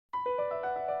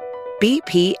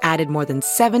BP added more than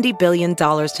 $70 billion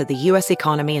to the U.S.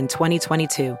 economy in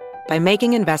 2022 by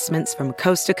making investments from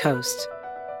coast to coast.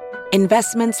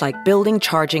 Investments like building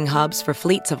charging hubs for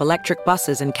fleets of electric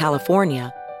buses in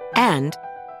California and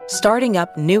starting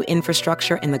up new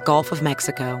infrastructure in the Gulf of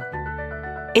Mexico.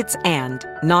 It's and,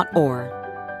 not or.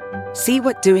 See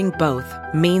what doing both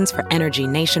means for energy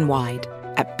nationwide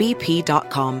at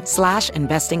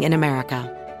bp.com/investing in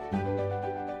America.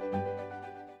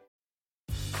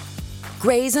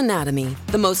 Grey's Anatomy,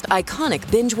 the most iconic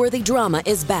binge-worthy drama,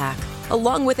 is back,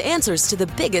 along with answers to the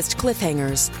biggest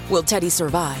cliffhangers. Will Teddy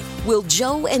survive? Will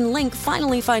Joe and Link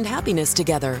finally find happiness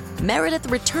together?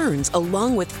 Meredith returns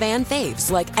along with fan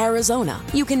faves like Arizona.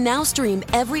 You can now stream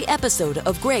every episode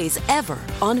of Grey's ever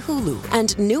on Hulu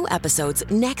and new episodes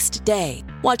next day.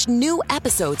 Watch new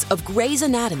episodes of Grey's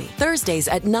Anatomy Thursdays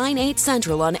at 9/8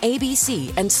 Central on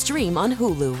ABC and stream on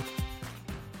Hulu.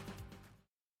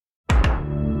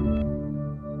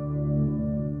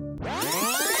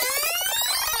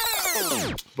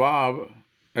 Bob,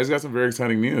 I just got some very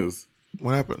exciting news.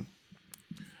 What happened?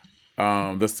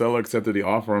 The seller accepted the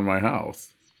offer on my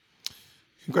house.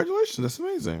 Congratulations. That's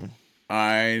amazing.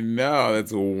 I know.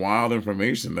 That's wild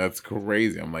information. That's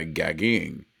crazy. I'm like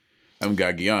gagging. I'm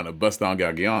Gagiana. Bust down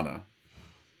Gagiana.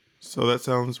 So that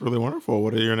sounds really wonderful.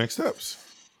 What are your next steps?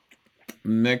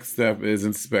 Next step is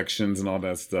inspections and all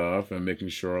that stuff and making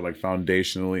sure, like,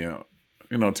 foundationally,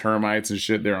 termites and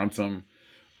shit, they're on some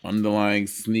underlying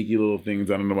sneaky little things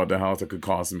I don't know about the house that could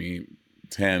cost me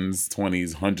tens,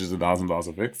 20s, hundreds of thousands of dollars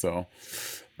to fix. So,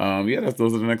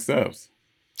 those are the next steps.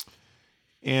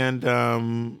 And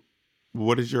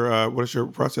what is your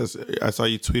process? I saw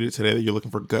you tweeted today that you're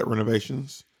looking for gut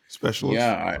renovations specialist.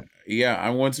 I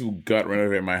want to gut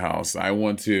renovate my house. I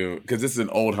want to, because this is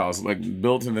an old house, like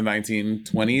built in the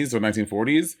 1920s or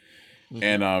 1940s,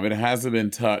 and it hasn't been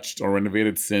touched or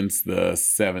renovated since the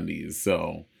 70s.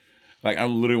 So, like, I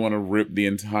literally want to rip the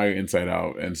entire inside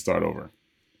out and start over.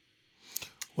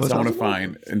 Well, so I want to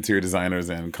find interior designers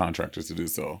and contractors to do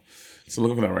so. So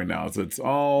looking for that right now. So it's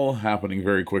all happening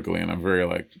very quickly, and I'm very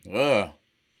like, ugh.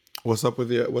 What's up with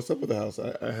the house?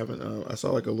 I haven't. I saw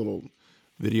like a little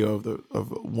video of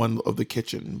one of the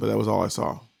kitchen, but that was all I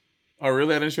saw. Oh,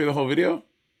 really? I didn't show you the whole video.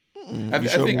 I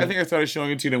think I started showing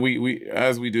it to you, and we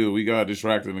as we do, we got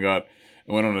distracted and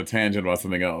went on a tangent about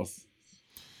something else.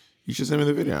 You should send me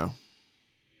the video.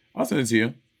 I'll send it to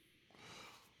you.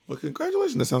 Well,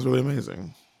 congratulations. That sounds really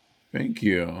amazing. Thank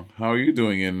you. How are you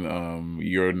doing in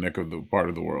your neck of the part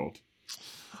of the world?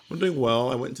 I'm doing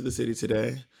well. I went to the city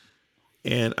today,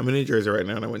 and I'm in New Jersey right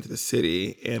now, and I went to the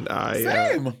city, and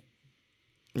Same.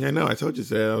 Yeah, I know. I told you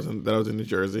today that I was in New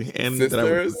Jersey, and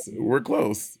sisters, we're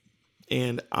close.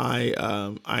 And I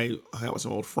hung out with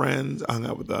some old friends. I hung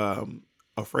out with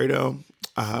Alfredo.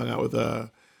 I hung out with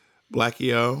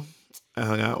Blackio. I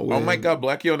hung out with... Oh my God,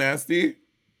 Blackio Nasty?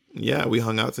 Yeah, we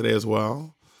hung out today as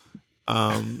well.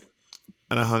 And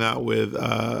I hung out with...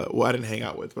 I didn't hang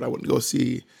out with, but I went to go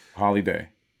see... Holiday.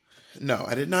 No,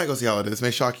 I did not go see Holiday. This may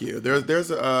shock you.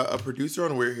 There's a producer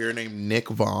on We're Here named Nick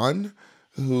Vaughn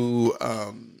who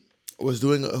happened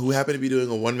to be doing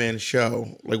a one-man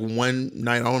show, like one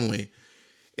night only,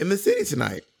 in the city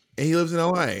tonight. And he lives in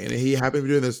LA. And he happened to be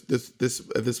doing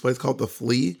this place called The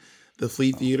Flea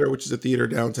Theater, which is a theater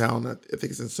downtown. I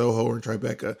think it's in Soho or in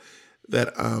Tribeca,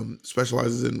 that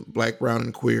specializes in Black, brown,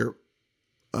 and queer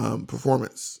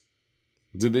performance.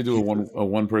 Did they do a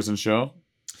one person show?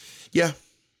 Yeah.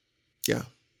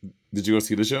 Did you go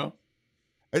see the show?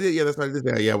 I did. Yeah, that's what I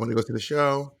did. Yeah, I wanted to go see the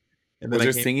show. And then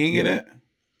was there singing in it?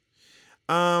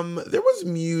 There was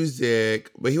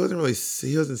music, but he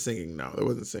wasn't singing. No, there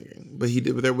wasn't singing, but he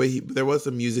did. But there was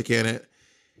some music in it,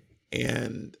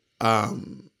 and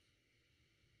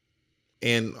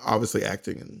obviously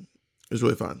acting, and it was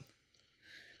really fun.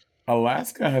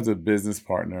 Alaska has a business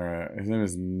partner. His name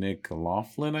is Nick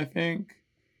Laughlin, I think.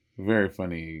 Very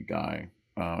funny guy.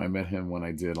 I met him when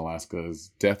I did Alaska's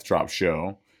Death Drop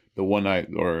show, the one night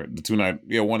or the 2 night,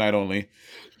 one night only,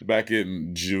 back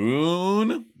in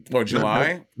June or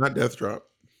July. Not Death Drop.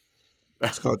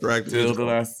 It's called Drag the Till Musical.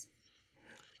 the last.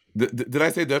 Did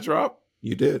I say Death Drop?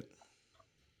 You did.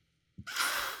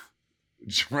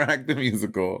 Drag the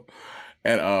Musical.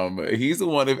 And he's the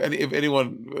one. If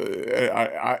anyone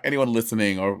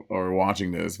listening or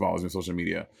watching this follows me on social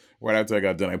media, right after I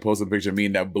got done, I posted a picture of me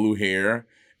in that blue hair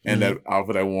and that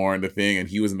outfit I wore in the thing, and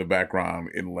he was in the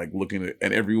background and like looking at,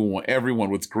 and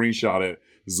everyone would screenshot it,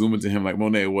 zoom into him like,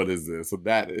 Monet, what is this? So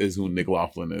that is who Nick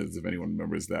Laughlin is. If anyone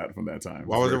remembers that from that time.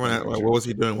 What was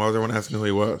he doing? Why was everyone asking who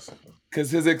he was? Because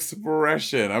his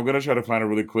expression, I'm gonna try to find it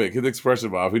really quick. His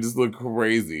expression, Bob, he just looked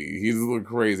crazy. He just looked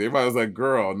crazy. Everybody was like,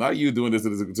 "Girl, not you doing this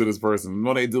to this person.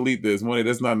 Monet, delete this. Monet,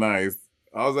 that's not nice."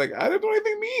 I was like, I didn't do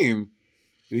anything mean.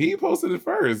 He posted it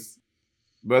first,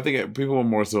 but I think people were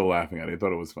more so laughing at it. They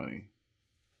thought it was funny.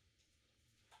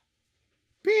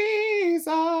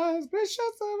 Pieces,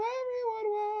 bishops of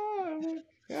everyone.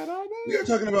 We are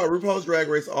talking about RuPaul's Drag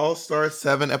Race All-Star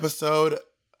 7 episode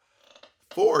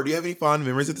 4. Do you have any fond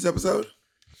memories of this episode?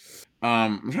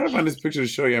 I'm trying to find this picture to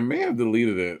show you. I may have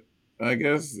deleted it. I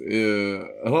guess.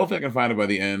 Hopefully I can find it by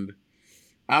the end.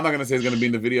 I'm not going to say it's going to be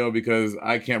in the video because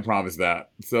I can't promise that.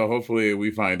 So hopefully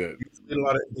we find it. Do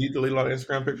you delete a lot of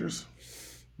Instagram pictures?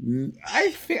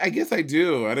 I guess I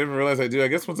do. I didn't realize I do. I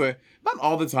guess not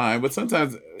all the time, but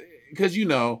sometimes, because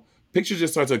pictures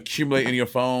just start to accumulate in your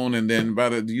phone, and then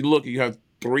you have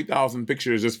 3,000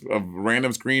 pictures just of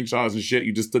random screenshots and shit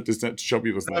you just took to show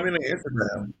people stuff. I mean, on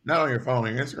Instagram, not on your phone,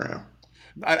 on Instagram.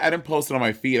 I didn't post it on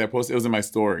my feed. It was in my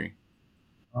story.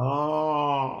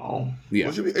 Oh, yeah.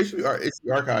 Well, it should be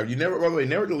archived. You never, by the way,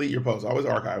 never delete your posts. Always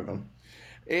archive them.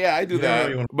 Yeah, I do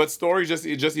that. But stories just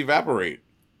evaporate.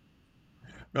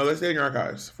 No, they stay in your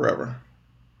archives forever.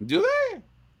 Do they?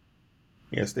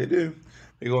 Yes, they do.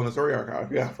 They go in the story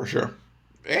archive. Yeah, for sure.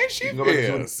 And she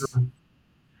is.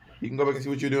 You can go back and see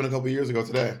what you were doing a couple of years ago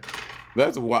today.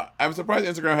 That's why I'm surprised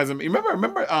Instagram hasn't.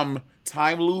 Remember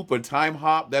time loop or time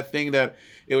hop, that thing that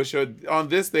it was showed on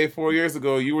this day 4 years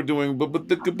ago. You were doing I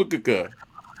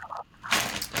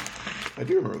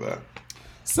do remember that.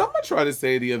 Someone tried to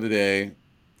say the other day,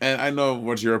 and I know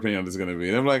what your opinion on this is going to be.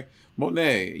 They're like,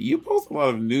 Monet, you post a lot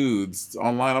of nudes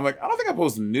online. I'm like, I don't think I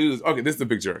post nudes. Okay, this is the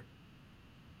picture.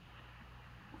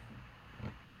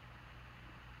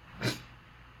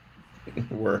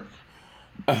 Where?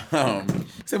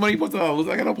 So when you post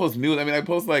like I don't post nudes. I mean, I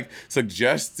post like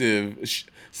suggestive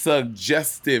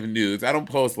nudes. I don't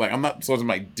post like I'm not posting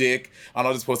my dick. I'm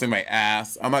not just posting my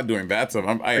ass. I'm not doing that stuff.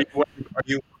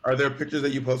 Are there pictures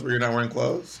that you post where you're not wearing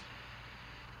clothes?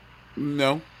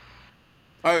 No.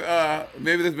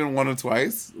 Maybe there's been once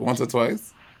or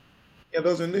twice. Yeah,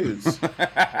 those are nudes.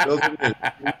 Those are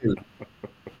nude.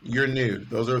 You're nude.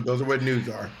 Those are what nudes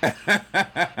are.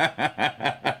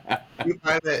 You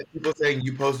find that people saying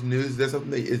you post nudes, is that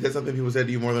something people said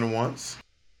to you more than once?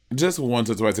 Just once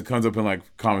or twice. It comes up in like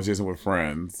conversation with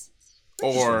friends,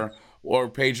 or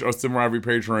page or similar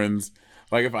patrons.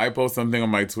 Like if I post something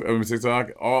on my TikTok,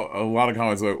 a lot of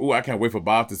comments are like, "Ooh, I can't wait for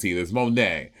Bob to see this."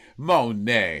 Monet.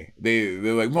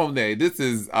 They're like, Monet, this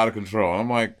is out of control. And I'm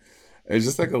like, it's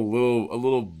just like a little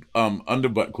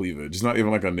underbutt cleavage. It's not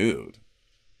even like a nude.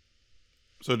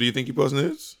 So do you think you post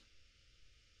nudes?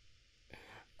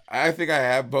 I think I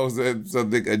have posted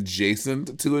something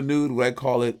adjacent to a nude. Would I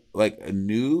call it like a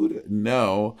nude?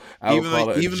 No. Even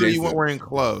though you weren't wearing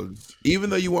clothes. Even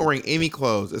though you weren't wearing any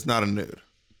clothes, it's not a nude.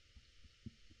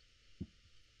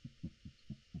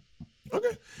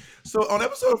 Okay. So on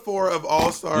episode 4 of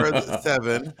All Stars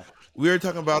 7, we are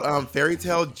talking about Fairy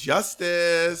Tale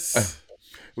Justice.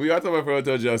 We are talking about Fairy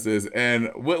Tale Justice,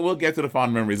 and we'll get to the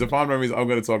fond memories. The fond memories I'm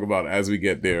going to talk about as we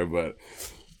get there, but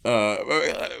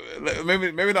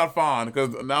maybe not fond,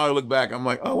 because now I look back, I'm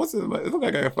like, oh, what's it? It looks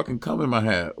like I got fucking cum in my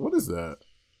hat. What is that?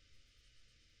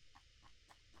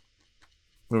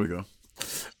 There we go.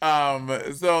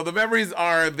 So the memories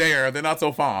are there. They're not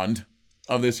so fond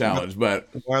of this challenge, but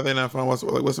why are they not fun? What's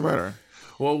the matter?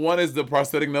 Well, one is the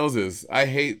prosthetic noses. I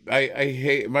hate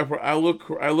I look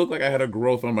like I had a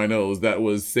growth on my nose that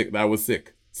was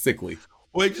sickly.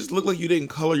 Well, it just looked like you didn't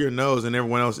color your nose, and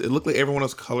everyone else. It looked like everyone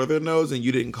else colored their nose, and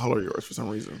you didn't color yours for some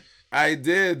reason. I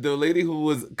did. The lady who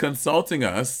was consulting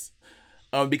us,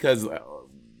 because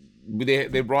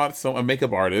they brought a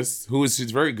makeup artist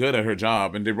she's very good at her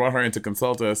job, and they brought her in to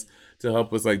consult us to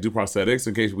help us like do prosthetics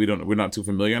in case we're not too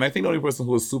familiar. And I think the only person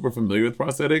who was super familiar with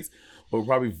prosthetics were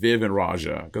probably Viv and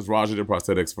Raja, because Raja did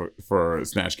prosthetics for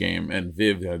Snatch Game, and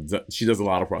Viv she does a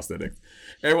lot of prosthetics.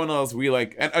 Everyone else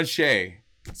and Shay.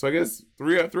 So I guess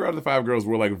three out of the 5 girls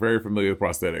were like very familiar with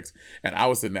prosthetics, and I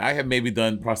was sitting there. I had maybe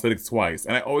done prosthetics twice,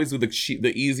 and I always do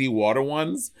the easy water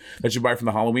ones that you buy from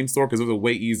the Halloween store because those are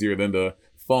way easier than the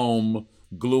foam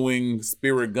gluing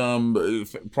spirit gum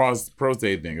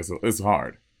prostate thing. It's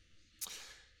hard.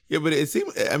 Yeah, but it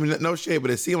seemed, I mean, no shade,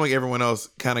 but it seemed like everyone else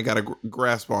kind of got a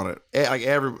grasp on it. Like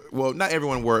not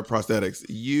everyone wore prosthetics.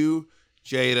 You,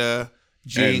 Jada,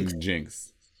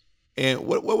 Jinx. And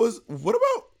what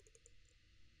about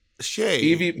Shay?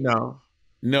 Evie? No,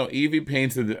 Evie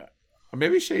painted,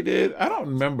 maybe Shay did. I don't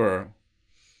remember.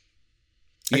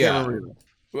 I can't remember.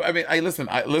 I mean,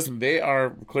 listen. They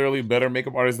are clearly better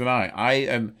makeup artists than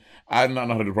I. I did not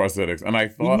know how to do prosthetics, and I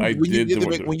thought when you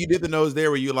did the nose there,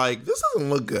 were you like, this doesn't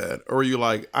look good, or were you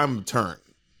like, I'm turned?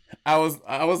 I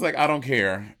was like, I don't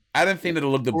care. I didn't think that it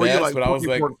looked the best, like, but I was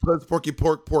like, porky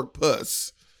pork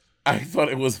puss. I thought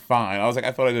it was fine. I was like,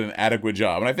 I thought I did an adequate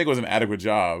job, and I think it was an adequate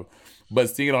job. But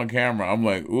seeing it on camera, I'm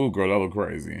like, ooh, girl, that look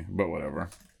crazy. But whatever,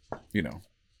 you know.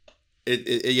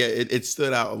 It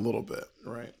stood out a little bit,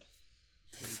 right?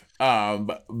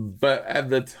 But at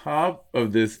the top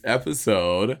of this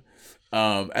episode,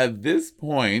 at this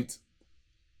point,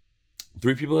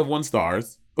 3 people have won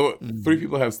stars. Or 3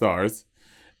 people have stars,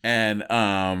 and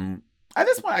at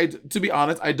this point, to be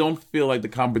honest, I don't feel like the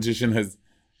competition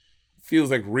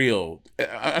feels like real.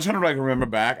 I'm trying to like remember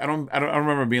back. I don't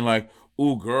remember being like,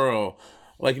 ooh, girl.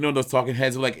 Like, you know, those talking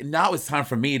heads are like, now it's time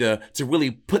for me to really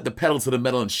put the pedal to the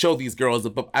metal and show these girls.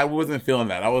 But I wasn't feeling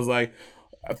that. I was like,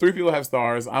 3 people have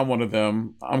stars. I'm one of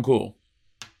them. I'm cool.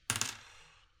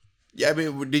 Yeah, I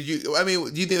mean, do you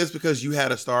think that's because you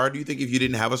had a star? Do you think if you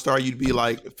didn't have a star, you'd be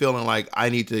like feeling like I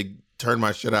need to turn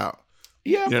my shit out?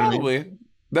 Yeah, you know probably. I mean?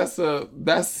 That's a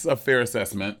fair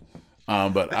assessment.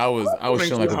 But I was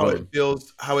feeling like how it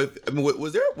feels. I mean,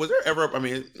 was there ever? I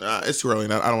mean, it's too early.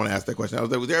 I don't want to ask that question.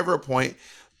 Was there ever a point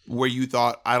where you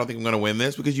thought, I don't think I'm going to win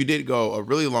this? Because you did go a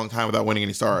really long time without winning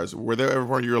any stars. Were there ever a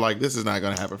point you were like, this is not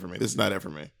going to happen for me? This is not it for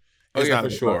me. Oh yeah, for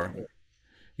sure.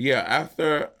 Yeah,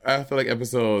 after like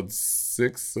episode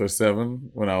 6 or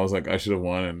 7, when I was like, I should have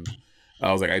won, and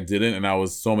I was like, I didn't, and I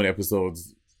was so many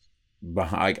episodes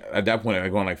behind. Like, at that point, I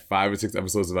going like 5 or 6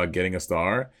 episodes without getting a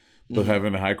star, but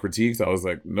having the high critiques. I was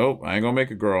like, nope, I ain't gonna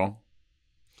make it, girl.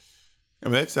 I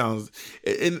mean, that sounds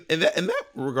in that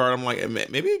regard. I'm like,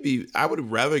 maybe I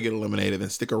would rather get eliminated than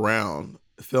stick around,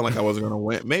 feeling like I wasn't gonna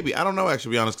win. Maybe, I don't know,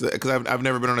 actually, to be honest, because I've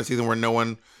never been on a season where no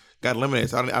one got eliminated.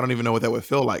 So I don't even know what that would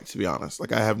feel like, to be honest.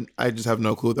 Like, I just have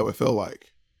no clue what that would feel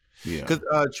like. Yeah.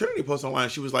 Because Trinity posted online,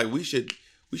 she was like, we should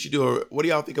do what do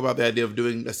y'all think about the idea of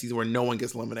doing a season where no one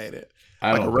gets eliminated?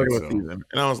 I like don't a regular think so. season.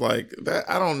 And I was like,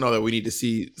 I don't know that we need to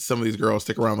see some of these girls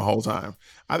stick around the whole time.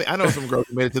 I know some girls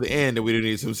who made it to the end and we didn't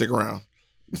need them to stick around.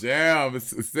 Damn,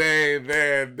 same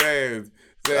there, days.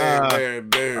 Same there,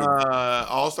 days.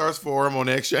 All Stars 4,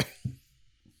 Monet Exchange.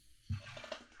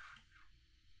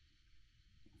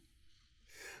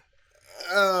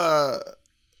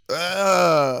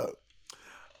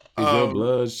 Your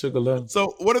blood, sugar love.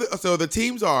 So the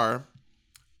teams are.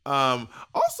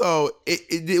 Also,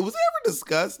 it was ever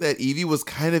discussed that Yvie was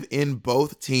kind of in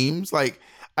both teams? Like,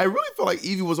 I really feel like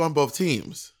Yvie was on both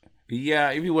teams.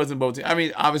 Yeah, Yvie was in both teams. I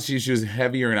mean, obviously she was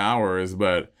heavier in hours,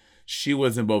 but she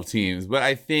was in both teams. But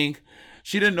I think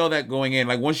she didn't know that going in.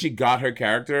 Like, once she got her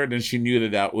character, then she knew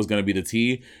that was going to be the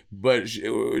T. But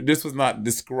this was not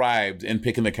described in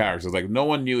picking the characters. Like, no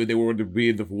one knew they were to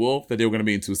be the wolf, that they were going to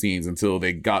be in 2 scenes until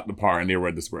they got the part and they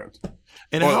read the script.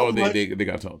 And they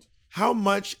got told. How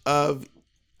much of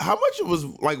it was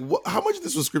like? How much of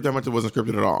this was scripted? How much it wasn't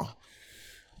scripted at all?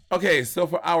 Okay, so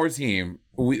for our team,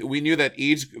 we knew that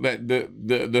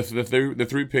the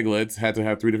 3 piglets had to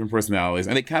have 3 different personalities,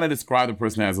 and they kind of described the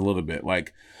personalities a little bit,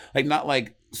 like not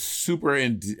like super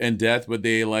in depth, but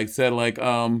they like said like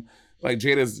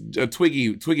Jada's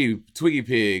Twiggy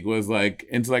Pig was like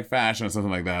into like fashion or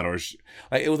something like that, or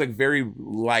like it was like very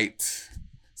light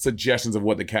suggestions of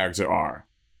what the characters are.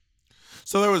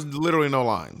 So there was literally no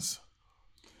lines.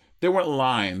 There weren't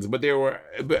lines, but there were.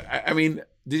 But I mean,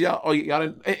 did y'all? Oh, y'all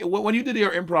didn't. When you did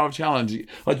your improv challenge,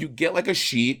 like you get like a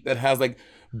sheet that has like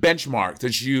benchmarks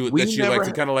that you like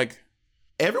to kind of like.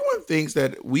 Everyone thinks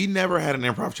that we never had an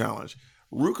improv challenge.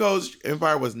 Ruko's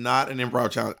Empire was not an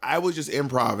improv challenge. I was just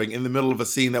improving in the middle of a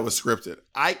scene that was scripted.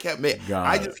 I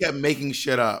just kept making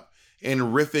shit up and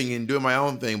riffing and doing my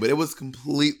own thing, but it was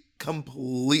completely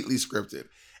scripted,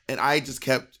 and I just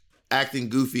kept acting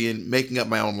goofy and making up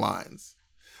my own lines,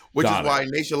 which is why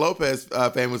Naysha Lopez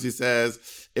famously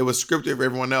says it was scripted for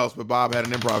everyone else, but Bob had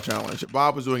an improv challenge.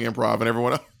 Bob was doing improv, and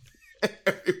everyone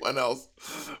else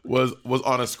was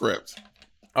on a script.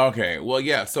 Okay, well,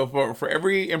 yeah. So for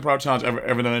every improv challenge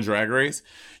ever done in Drag Race,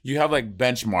 you have like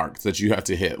benchmarks that you have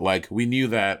to hit. Like, we knew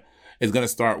that it's gonna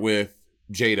start with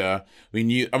Jada.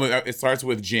 It starts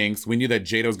with Jinx. We knew that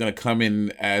Jada was gonna come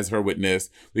in as her witness.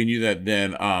 We knew that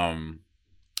then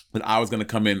that I was gonna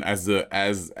come in as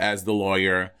the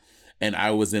lawyer, and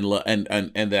I was in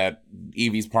and that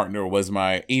Yvie's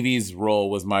role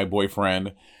was my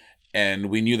boyfriend, and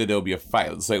we knew that there would be a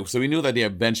fight. So we knew that they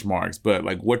had benchmarks, but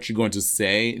like what you're going to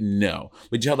say, no.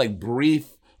 But you have like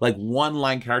brief, like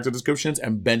 1-line character descriptions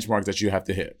and benchmarks that you have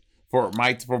to hit for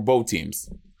both teams.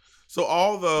 So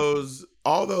all those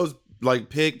like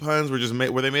pig puns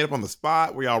were they made up on the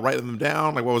spot? Were y'all writing them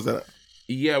down? Like, what was that?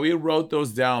 Yeah, we wrote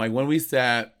those down. Like when we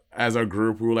sat as our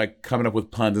group, we were like coming up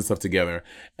with puns and stuff together.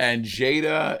 And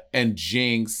Jada and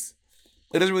Jinx,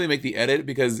 it doesn't really make the edit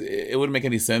because it wouldn't make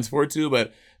any sense for it to,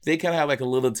 but they kind of had like a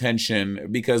little tension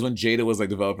because when Jada was like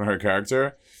developing her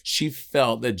character, she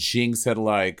felt that Jinx had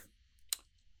like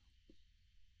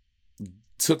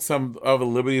took some of the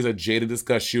liberties that Jada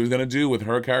discussed she was gonna do with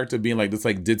her character being like this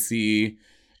like ditzy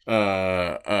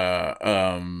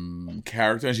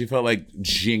character, and she felt like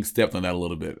Jinx stepped on that a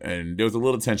little bit, and there was a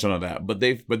little tension on that, but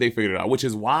they figured it out, which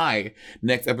is why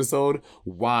next episode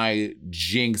why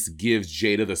Jinx gives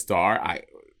Jada the star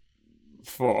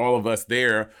for all of us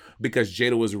there, because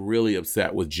Jada was really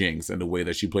upset with Jinx and the way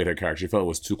that she played her character. She felt it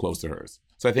was too close to hers,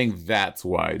 so I think that's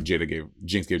why Jinx gave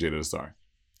Jada the star.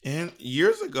 And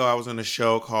years ago, I was in a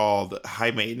show called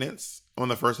High Maintenance, on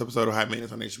the first episode of High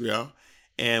Maintenance on HBO.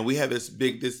 And we had this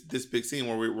big scene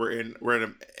where we're in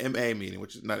an MA meeting,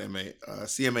 which is not MA,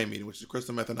 CMA meeting, which is a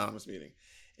Crystal Meth Anonymous meeting.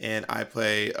 And I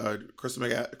play a crystal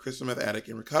meth addict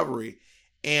in recovery.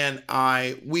 And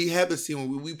we had this scene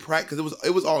where we practiced, because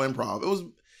it was all improv.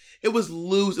 It was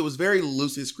loose. It was very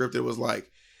loosely scripted. It was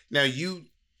like, now you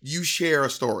share a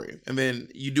story, and then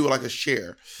you do like a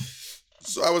share.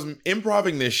 So I was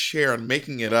improvising this share and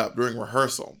making it up during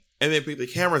rehearsal, and then picked the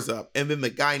cameras up, and then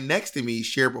the guy next to me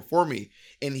shared before me,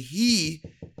 and he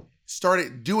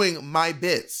started doing my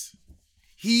bits.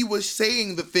 He was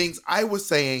saying the things I was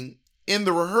saying in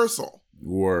the rehearsal.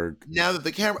 Work. Now that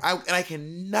the camera, I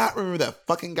cannot remember that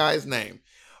fucking guy's name,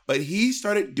 but he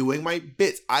started doing my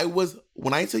bits.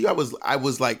 When I tell you I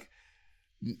was like,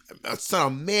 son,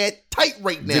 I'm mad tight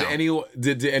right now.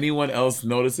 Did anyone else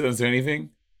notice it? Is there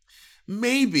anything?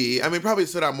 Maybe. I mean, probably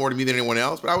stood out more to me than anyone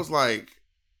else, but I was like,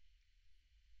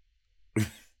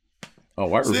 oh,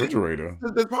 white refrigerator.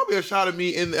 There's probably a shot of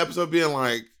me in the episode being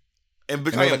like, and I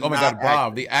was like, oh my God,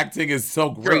 Bob, the acting is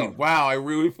so great. Girl. Wow, I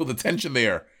really feel the tension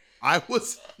there. I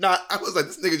was like,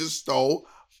 this nigga just stole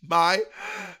my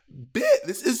bit.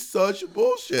 This is such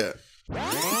bullshit.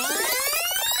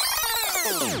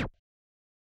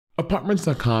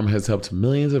 Apartments.com has helped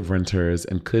millions of renters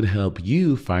and could help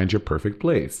you find your perfect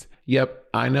place. Yep,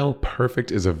 I know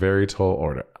perfect is a very tall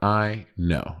order. I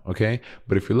know, okay?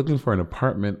 But if you're looking for an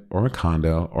apartment or a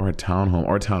condo or a townhome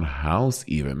or a townhouse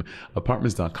even,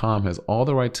 Apartments.com has all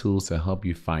the right tools to help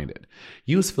you find it.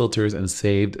 Use filters and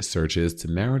saved searches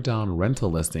to narrow down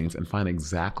rental listings and find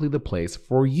exactly the place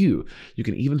for you. You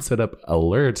can even set up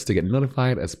alerts to get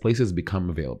notified as places become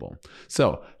available.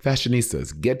 So,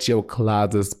 fashionistas, get your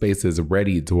closet spaces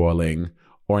ready, darling.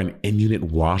 Or an in-unit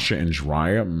washer and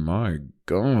dryer. My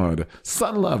God.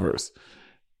 Sun lovers,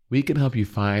 we can help you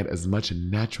find as much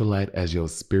natural light as your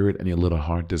spirit and your little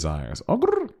heart desires.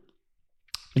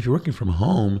 If you're working from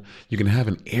home, you can have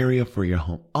an area for your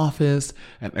home office,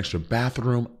 an extra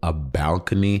bathroom, a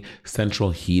balcony,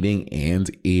 central heating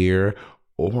and air,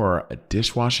 or a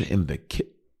dishwasher in the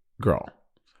kitchen. Girl,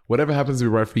 whatever happens to be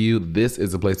right for you, this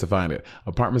is the place to find it.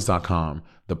 Apartments.com,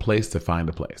 the place to find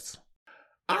a place.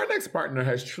 Our next partner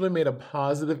has truly made a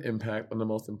positive impact on the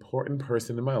most important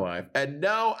person in my life. And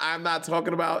no, I'm not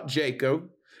talking about Jacob.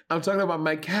 I'm talking about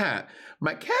my cat.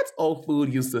 My cat's old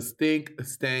food used to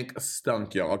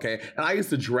stunk, y'all, okay? And I used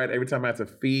to dread every time I had to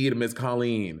feed Miss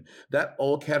Colleen. That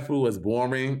old cat food was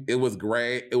boring. It was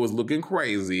gray. It was looking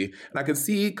crazy. And I could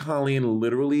see Colleen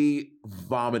literally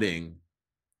vomiting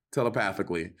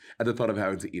telepathically at the thought of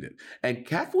having to eat it. And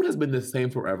cat food has been the same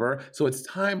forever, so it's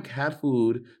time cat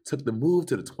food took the move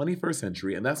to the 21st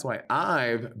century, and that's why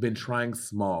I've been trying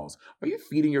Smalls. Are you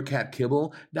feeding your cat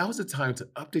kibble? Now is the time to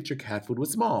update your cat food with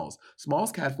Smalls.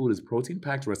 Smalls cat food is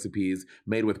protein-packed recipes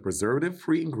made with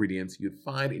preservative-free ingredients you'd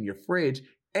find in your fridge,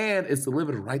 and it's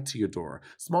delivered right to your door.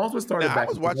 Smalls was started back. I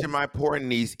was watching my poor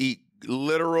niece eat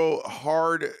literal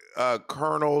hard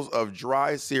kernels of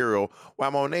dry cereal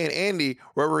while Monet and Andy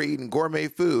were eating gourmet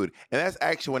food. And that's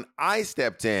actually when I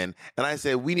stepped in and I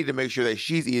said, we need to make sure that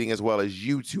she's eating as well as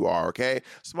you two are, okay?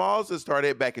 Smalls was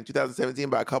started back in 2017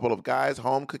 by a couple of guys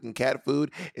home cooking cat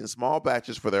food in small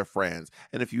batches for their friends.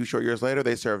 And a few short years later,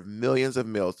 they serve millions of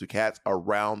meals to cats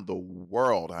around the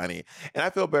world, honey. And I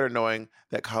feel better knowing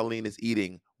that Colleen is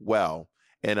eating well.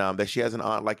 And that she has an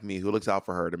aunt like me who looks out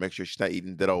for her to make sure she's not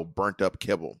eating that old burnt up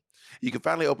kibble. You can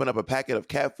finally open up a packet of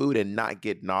cat food and not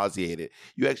get nauseated.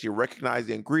 You actually recognize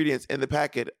the ingredients in the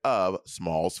packet of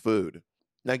Smalls food.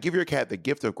 Now give your cat the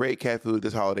gift of great cat food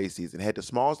this holiday season. Head to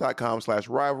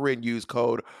smalls.com/rivalry and use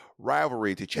code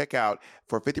rivalry to check out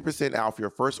for 50% off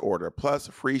your first order plus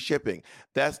free shipping.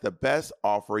 That's the best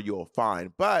offer you'll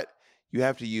find. But you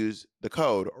have to use the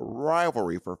code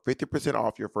RIVALRY for 50%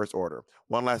 off your first order.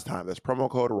 One last time, that's promo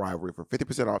code RIVALRY for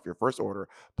 50% off your first order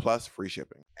plus free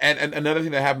shipping. And another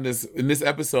thing that happened is in this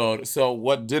episode, so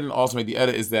what didn't also make the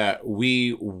edit is that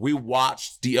we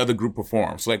watched the other group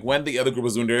perform. So like when the other group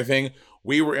was doing their thing,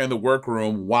 we were in the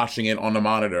workroom watching it on the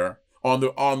monitor on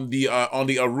the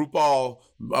RuPaul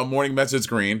morning message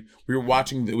screen. We were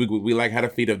watching. We like had a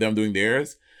feed of them doing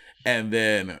theirs, and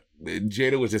then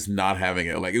Jada was just not having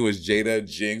it. Like it was Jada,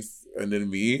 Jinx, and then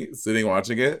me sitting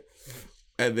watching it,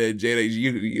 and then Jada,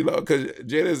 you know, because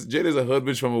Jada's a hood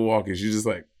bitch from Milwaukee. She's just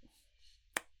like.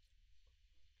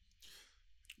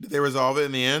 Did they resolve it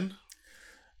in the end?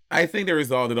 I think they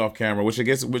resolved it off camera, which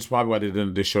probably why they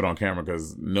didn't show it on camera,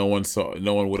 because no one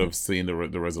would have seen the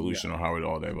resolution or how it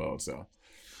all developed. So,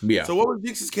 yeah. So what was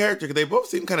Jinx's character? Because they both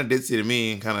seemed kind of ditzy to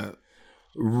me, and kind of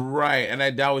right. And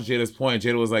that was Jada's point.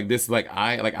 Jada was like, "This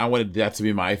I wanted that to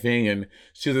be my thing," and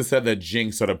she just said that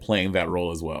Jinx started playing that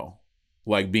role as well,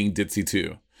 like being ditzy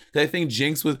too. Because I think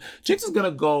Jinx was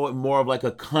gonna go more of like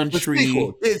a country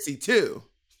ditzy too.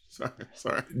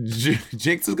 Sorry.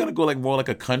 Jinx is gonna go like more like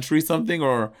a country something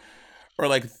or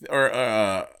I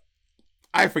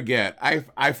forget.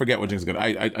 I forget what Jinx is gonna.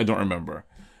 I don't remember,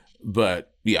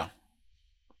 but yeah.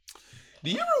 Do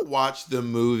you ever watch the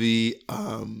movie?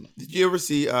 Did you ever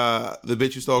see the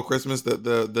Bitch Who Stole Christmas?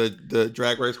 The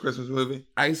Drag Race Christmas movie?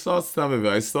 I saw some of it.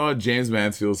 I saw James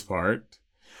Mansfield's part,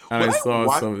 and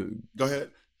some. Go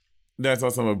ahead. Then I saw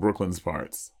some of Brooklyn's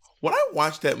parts. When I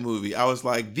watched that movie, I was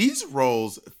like, these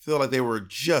roles feel like they were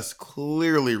just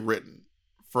clearly written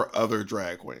for other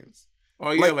drag queens.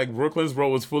 Oh yeah, like Brooklyn's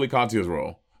role was fully Katya's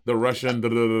role. The Russian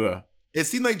It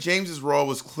seemed like James's role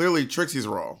was clearly Trixie's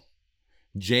role.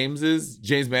 James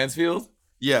Mansfield?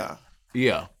 Yeah.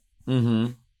 Yeah.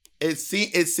 Mm-hmm. It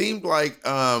seemed like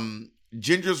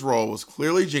Ginger's role was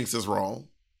clearly Jinx's role.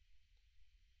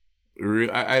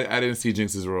 I didn't see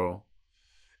Jinx's role.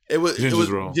 Ginger's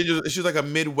role. She was like a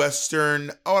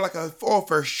Midwestern,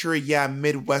 for sure, yeah,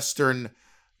 Midwestern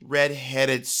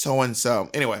redheaded so-and-so.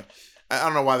 Anyway, I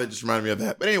don't know why that just reminded me of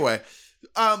that. But anyway,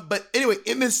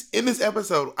 in this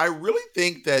episode, I really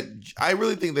think that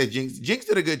Jinx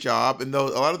did a good job, and a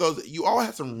lot of those, you all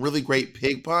had some really great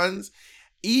pig puns.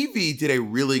 Evie did a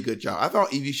really good job. I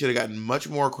thought Evie should have gotten much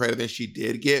more credit than she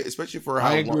did get, especially for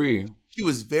how I agree. She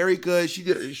was very good. She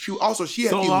had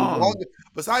the longest.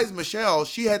 Besides Michelle,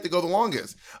 she had to go the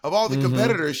longest. Of all the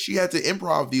competitors, she had to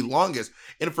improv the longest.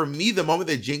 And for me, the moment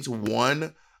that Jinx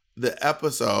won the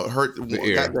episode,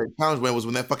 that challenge win, was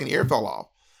when that fucking ear fell off.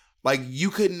 Like you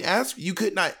could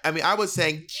not. I mean, I was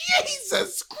saying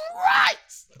Jesus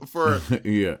Christ for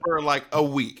like a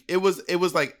week. It was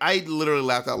like I literally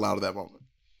laughed out loud at that moment.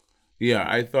 Yeah,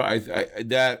 I thought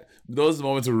that those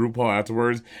moments of RuPaul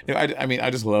afterwards. You know,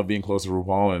 I just love being close to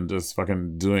RuPaul and just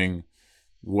fucking doing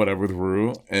whatever with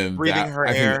Ru and breathing her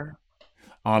air.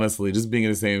 Honestly, just being in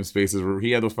the same space as Ru.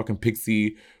 He had those fucking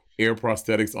pixie air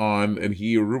prosthetics on, and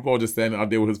RuPaul just standing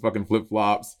out there with his fucking flip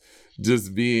flops,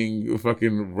 just being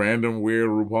fucking random weird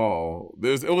RuPaul.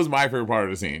 It was my favorite part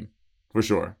of the scene for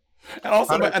sure. And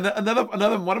also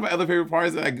another one of my other favorite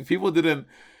parts that people didn't.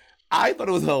 I thought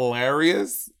it was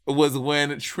hilarious was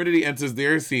when Trinity enters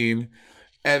their scene,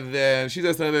 and then she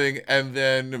does something, and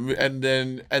then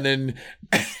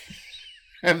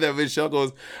Michelle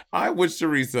goes, "I'm which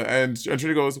Teresa?" And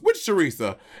Trinity goes, "Which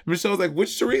Teresa?" And Michelle's like,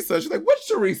 "Which Teresa?" She's like, "Which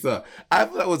Teresa?" I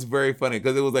thought that was very funny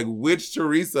because it was like which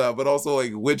Teresa, but also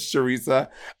like which Teresa.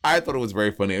 I thought it was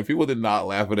very funny, and people did not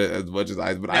laugh at it as much as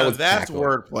I. But I was. That's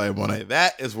wordplay, Monet.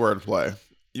 That is wordplay.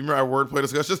 You remember our wordplay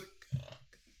discussion?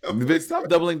 Stop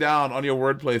doubling down on your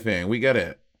wordplay thing. We get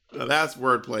it. That's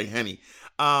wordplay, Henny.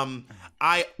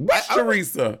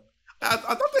 Teresa? I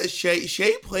thought that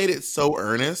Shay played it so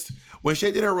earnest. When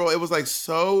Shay did her role, it was like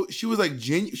she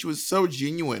was so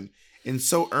genuine and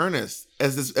so earnest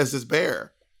as this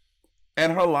bear.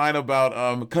 And her line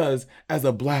about because as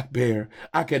a black bear,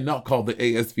 I cannot call the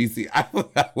ASPC. I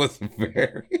thought that was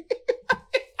very.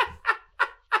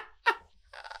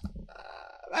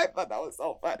 I thought that was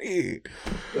so funny.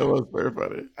 That was very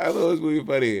funny. I thought it was really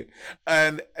funny.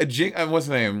 And what's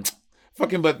her name?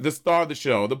 But the star of the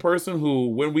show, the person who,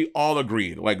 when we all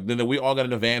agreed, like then we all got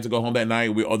in a van to go home that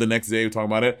night, the next day we talking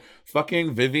about it.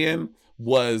 Fucking Vivian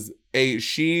was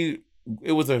it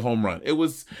was a home run. It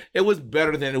was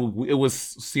better than it was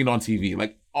seen on TV.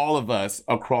 Like all of us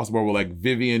across the board were like,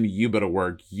 Vivian, you better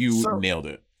work. You nailed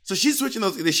it. So she's switching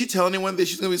those. Did she tell anyone that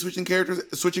she's going to be switching characters,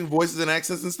 switching voices and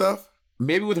accents and stuff?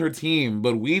 Maybe with her team,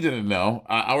 but we didn't know.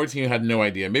 Our team had no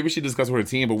idea. Maybe she discussed with her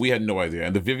team, but we had no idea.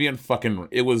 And the Vivian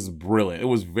it was brilliant. It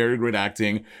was very great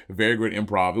acting, very great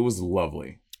improv. It was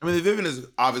lovely. I mean, Vivian is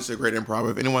obviously a great improv.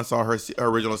 If anyone saw her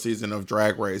original season of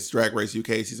Drag Race UK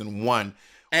season 1.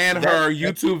 And her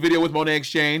YouTube video with Monet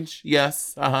Exchange.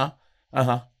 Yes. I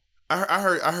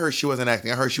heard she wasn't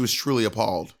acting. I heard she was truly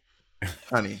appalled.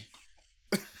 Honey.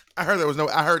 I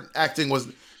heard acting was,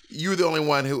 you were the only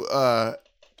one who, I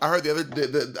heard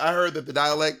I heard that the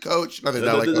dialect coach, not the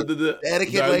dialect coach, the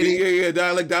etiquette lady. Yeah,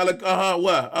 dialect,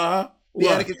 what? The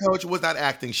etiquette coach was not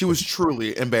acting. She was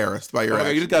truly embarrassed by your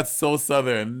acting. You just got so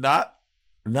Southern. Not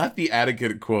the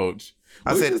etiquette coach.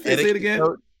 I said etiquette. Say it again.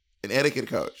 Coach, an etiquette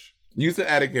coach. You said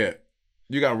etiquette.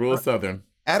 You got real Southern.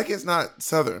 Etiquette's not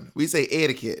Southern. We say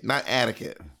etiquette, not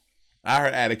etiquette. I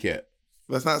heard etiquette.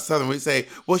 That's not Southern. We say,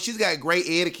 well, she's got great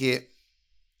etiquette.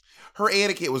 Her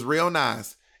etiquette was real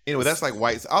nice. Anyway, that's like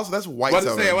white. Also, that's white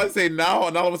Southern. I was say now,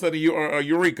 and all of a sudden you are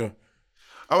Eureka.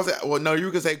 I was like, well, no,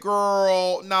 you could say,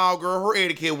 girl, her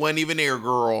etiquette wasn't even there,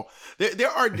 girl. There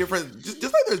are different, just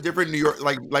like there's different New York,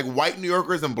 like white New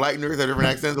Yorkers and black New Yorkers have different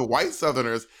accents. The white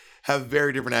Southerners have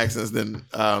very different accents than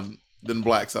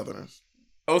black Southerners.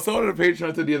 Oh, someone on the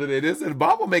Patreon said the other day, they said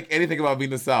Bob will make anything about being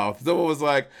the South. Someone was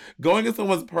like, going in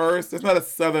someone's purse, that's not a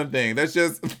Southern thing. That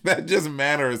just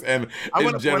manners and I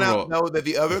want to point out, though, that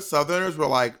the other Southerners were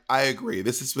like, I agree.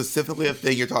 This is specifically a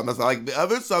thing you're talking about. Like the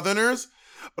other Southerners,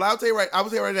 but I would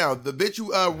say right now, the bitch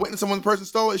who went in someone's purse and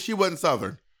stole it, she wasn't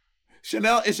Southern.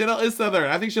 Chanel is Southern.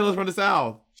 I think Chanel's from the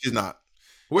South. She's not.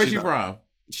 Where's she from?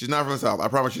 She's not from the South. I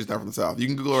promise she's not from the South. You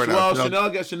can Google her now.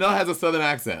 Well, Chanel has a Southern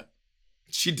accent.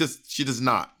 She does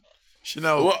not.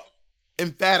 Chanel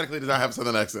emphatically does not have a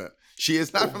Southern accent. She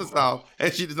is not from the South,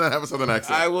 and she does not have a Southern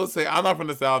accent. I will say, I'm not from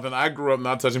the South, and I grew up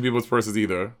not touching people's purses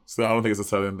either, so I don't think it's a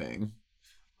Southern thing.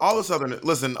 All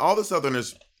the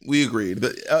Southerners, we agreed.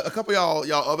 A couple of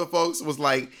y'all other folks was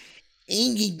like,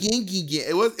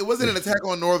 it wasn't an attack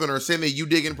on Northerners saying that you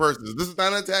dig in purses. This is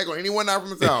not an attack on anyone not from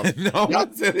the South. No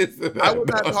one said it's I was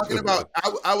not talking about.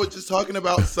 I was just talking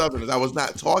about Southerners. I was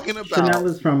not talking about. Chanel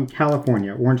is from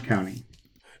California, Orange County.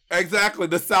 Exactly,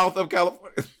 the South of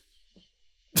California.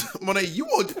 Monet, you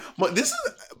won't. This is,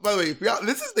 by the way,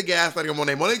 this is the gaslighting of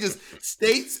Monet. Monet just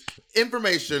states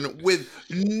information with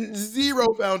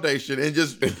zero foundation and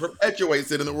just perpetuates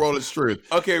it in the world as truth.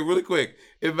 Okay, really quick.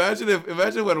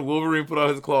 Imagine when Wolverine put on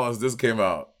his claws, this came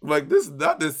out. Like this,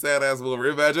 not this sad ass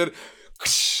Wolverine. Imagine.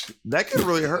 That could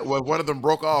really hurt. Well, if one of them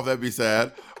broke off, that'd be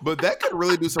sad. But that could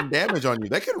really do some damage on you.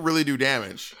 That could really do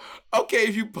damage. Okay,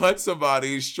 if you punch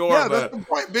somebody, sure. Yeah, that's the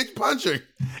point. Bitch punching.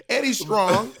 And he's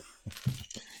strong.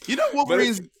 You know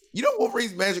Wolverine's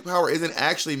magic power isn't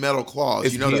actually metal claws.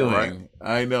 It's you know healing. That,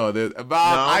 right? I know that. Bob,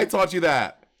 no. I taught you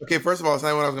that. Okay, first of all, it's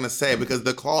not what I was going to say because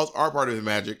the claws are part of his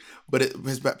magic,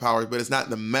 his powers, but it's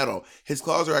not the metal. His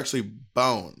claws are actually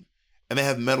bone, and they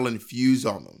have metal infused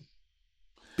on them.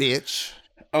 Bitch.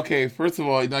 Okay, first of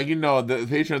all, now you know the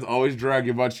patrons always drag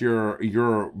you about your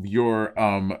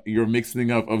mixing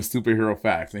up of superhero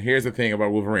facts. And here's the thing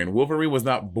about Wolverine. Wolverine was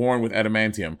not born with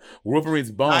adamantium.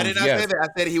 Wolverine's bones. I did not say that. I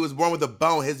said he was born with a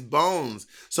bone. His bones.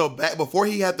 So back before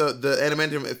he had the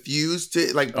adamantium fused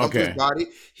to pump his body,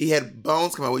 he had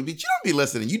bones come out. But you don't be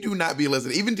listening. You do not be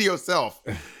listening, even to yourself.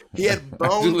 He had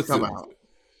bones come out.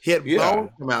 He had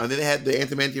bones come out, and then it had the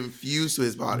adamantium fused to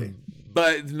his body.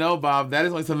 But no, Bob, that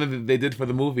is only something that they did for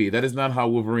the movie. That is not how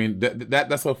Wolverine.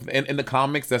 That's what in the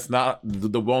comics. That's not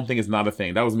the bone thing. Is not a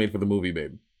thing. That was made for the movie,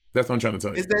 babe. That's what I'm trying to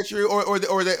tell you. Is that true, or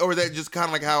that just kind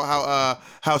of like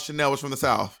how Chanel was from the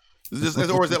South?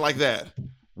 Or is it like that?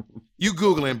 You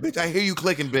Googling, bitch. I hear you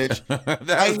clicking, bitch.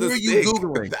 I hear you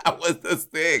Googling. That was the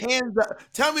stick. Hands up.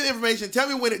 Tell me the information. Tell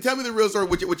me the real story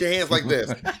with your hands like this.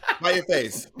 By your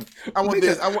face. I want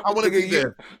this. I want to see this.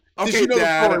 Okay, you know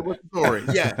Dad. The story. What's the story?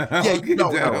 Yeah. You know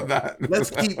that. Let's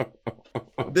keep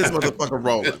this motherfucker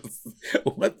rolling.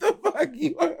 What the fuck?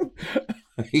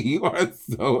 You are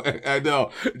so. I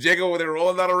know. Jacob over there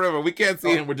rolling down a river. We can't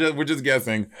see him. We're just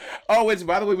guessing. Oh, which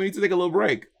by the way, we need to take a little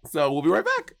break. So we'll be right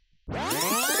back.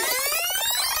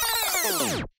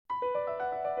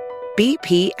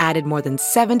 BP added more than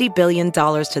 $70 billion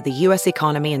to the U.S.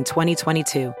 economy in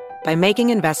 2022 by making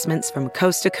investments from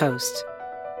coast to coast.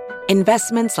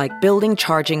 Investments like building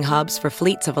charging hubs for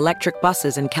fleets of electric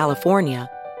buses in California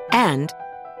and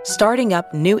starting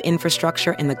up new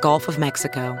infrastructure in the Gulf of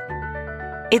Mexico.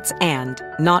 It's and,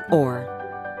 not or.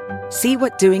 See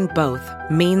what doing both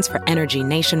means for energy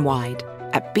nationwide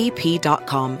at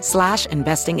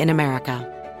bp.com/investing in America.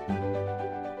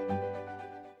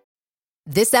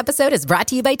 This episode is brought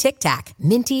to you by Tic Tac.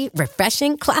 Minty,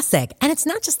 refreshing, classic. And it's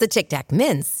not just the Tic Tac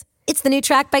mints. It's the new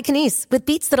track by Kanice with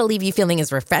beats that'll leave you feeling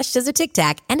as refreshed as a Tic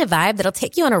Tac and a vibe that'll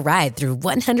take you on a ride through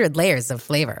 100 layers of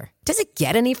flavor. Does it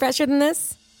get any fresher than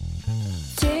this?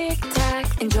 Tic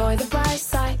Tac, Enjoy the bright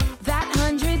side, that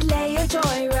 100-layer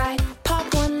joyride.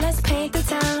 Pop one, let's paint the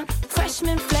town.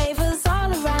 Freshman flavors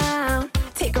all around.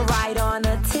 Take a ride on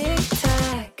a Tic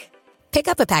Tac. Pick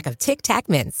up a pack of Tic Tac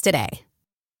Mints today.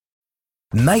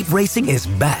 Night racing is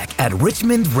back at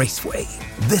Richmond Raceway.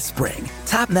 This spring,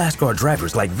 top NASCAR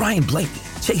drivers like Ryan Blaney,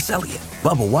 Chase Elliott,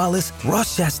 Bubba Wallace,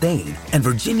 Ross Chastain, and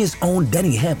Virginia's own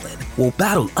Denny Hamlin will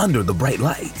battle under the bright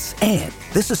lights. And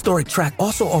this historic track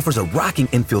also offers a rocking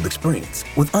infield experience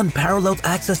with unparalleled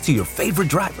access to your favorite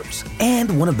drivers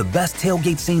and one of the best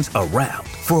tailgate scenes around.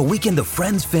 For a weekend of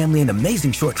friends, family, and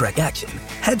amazing short track action,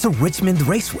 head to Richmond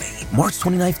Raceway, March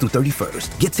 29th through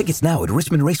 31st. Get tickets now at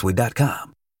richmondraceway.com.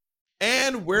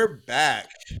 And we're back.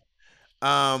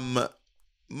 Monet,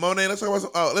 let's talk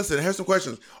about listen, here's some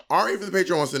questions. Ari from the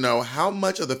Patreon wants to know how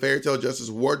much of the Fairy Tale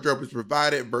Justice wardrobe was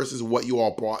provided versus what you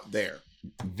all brought there.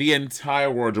 The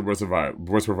entire wardrobe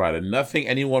was provided. Nothing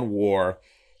anyone wore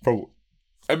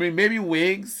maybe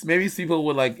wigs. Maybe people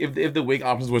would like if the wig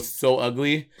options were so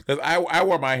ugly. Because I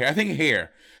wore my hair. I think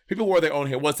hair. People wore their own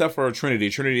hair. Well, except for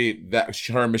Trinity. Trinity, that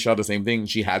her and Michelle, the same thing.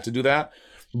 She had to do that.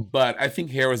 But I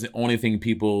think hair was the only thing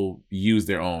people used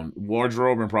their own.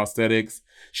 Wardrobe and prosthetics,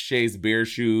 Shay's bear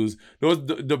shoes.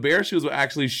 The bear shoes were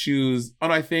actually shoes,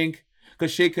 and I think, because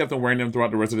Shay kept on wearing them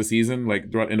throughout the rest of the season,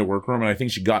 like throughout in the workroom, and I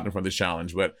think she got them from this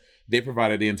challenge, but they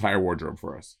provided the entire wardrobe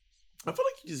for us. I feel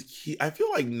like I feel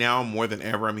like now more than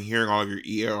ever, I'm hearing all of your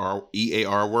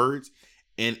EAR words,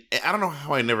 and I don't know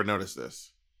how I never noticed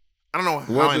this. I don't know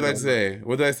how. What did I say?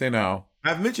 What did I say now?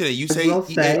 I've mentioned it. You say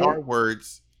EAR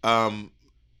words,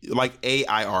 like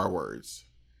AIR words.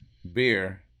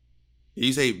 Beer.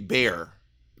 You say bear.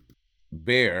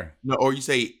 Bear. No, or you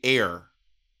say air.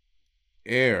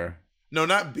 Air. No,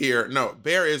 not beer. No,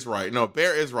 bear is right. No,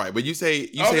 bear is right. But you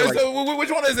say like, so which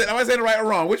one is it? Am I saying it right or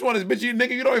wrong? Which one is? But you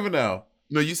nigga, you don't even know.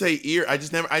 No, you say ear.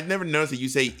 I never noticed that you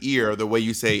say ear the way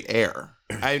you say air.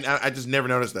 I just never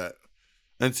noticed that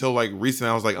until like recently.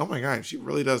 I was like, oh my god, she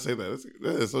really does say that.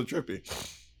 That is so trippy.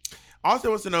 Also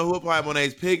wants to know who applied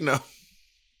Monet's pig nose.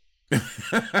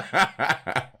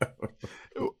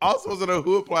 Also wants to know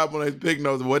who applied Monet's pig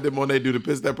nose and what did Monet do to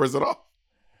piss that person off.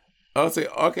 I'll say,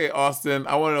 okay, Austin,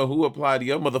 I want to know who applied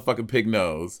your motherfucking pig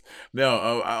nose.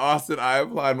 No, Austin, I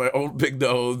applied my own pig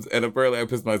nose, and apparently I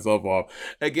pissed myself off.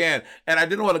 Again, and I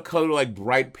didn't want to color like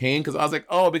bright pink, because I was like,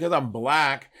 oh, because I'm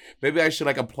black, maybe I should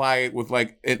like apply it with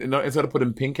like, instead of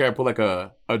putting pink hair, I put like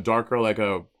a darker, like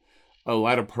a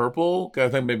lighter purple, because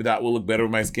I think maybe that will look better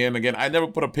with my skin. Again, I never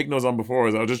put a pig nose on before,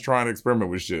 so I was just trying to experiment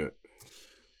with shit.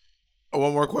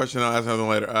 One more question, I'll ask something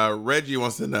later. Reggie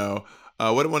wants to know,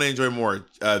 what do you want to enjoy more,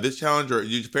 this challenge, or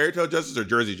Fairy Tale Justice or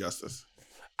Jersey Justice?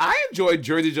 I enjoyed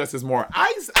Jersey Justice more.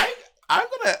 I'm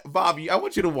gonna, Bob, I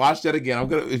want you to watch that again. I'm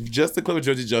gonna, just the clip of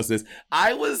Jersey Justice.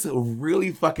 I was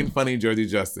really fucking funny in Jersey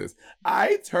Justice.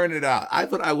 I turned it out. I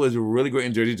thought I was really great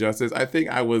in Jersey Justice. I think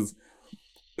I was,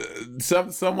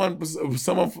 someone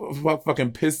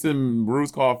fucking pissed in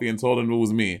Bruce Coffee and told him it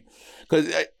was me.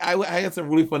 Because I had some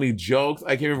really funny jokes.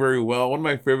 I came in very well. One of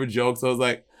my favorite jokes, I was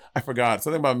like, I forgot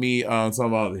something about me, something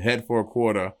about head for a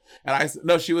quarter. And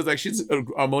she was like,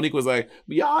 Monique was like,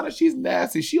 Your Honor, she's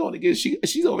nasty. She's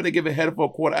over there giving head for a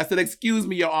quarter. I said, excuse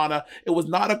me, Your Honor, it was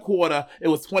not a quarter. It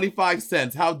was 25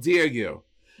 cents. How dare you?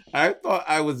 I thought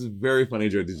I was very funny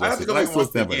during the Justice. I think I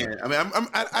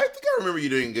remember you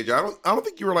doing a good job. I don't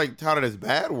think you were like touted as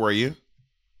bad, were you?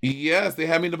 Yes, they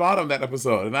had me in the bottom that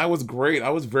episode, and I was great.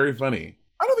 I was very funny.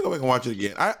 I don't think I can watch it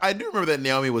again. I do remember that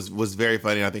Naomi was very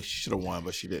funny. And I think she should have won,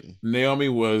 but she didn't. Naomi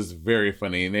was very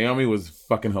funny. Naomi was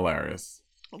fucking hilarious.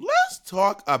 Let's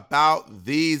talk about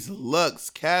these looks.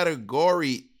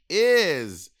 Category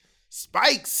is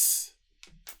Spikes.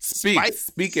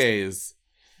 Spikes.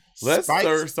 Let's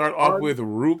start off with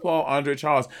RuPaul Andre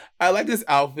Charles. I like this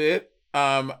outfit.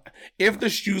 If the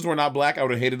shoes were not black, I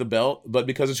would have hated the belt, but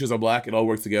because the shoes are black, it all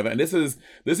works together. And this is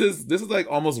like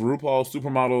almost RuPaul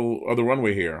supermodel of the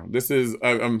runway here. This is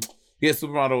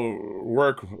supermodel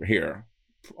work here,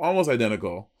 almost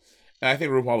identical. And I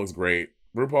think RuPaul looks great.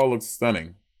 RuPaul looks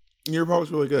stunning. Yeah, RuPaul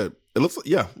looks really good. It looks,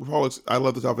 yeah, RuPaul looks. I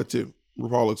love this outfit too.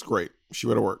 RuPaul looks great. She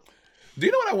better work. Do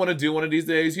you know what I want to do one of these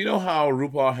days? You know how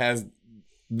RuPaul has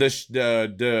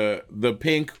the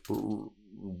pink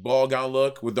ball gown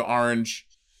look with the orange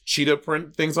cheetah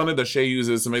print things on it that Shay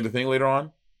uses to make the thing later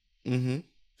on? Mm-hmm.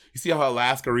 You see how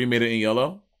Alaska remade it in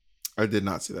yellow? I did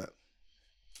not see that.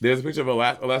 There's a picture of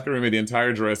Alaska remade the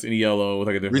entire dress in yellow with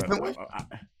like a different... Recently?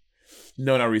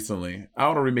 No, not recently. I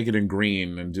want to remake it in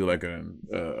green and do like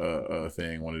a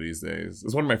thing one of these days.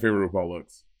 It's one of my favorite RuPaul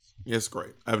looks. Yeah, it's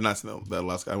great. I have not seen that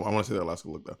Alaska. I want to see that Alaska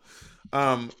look though.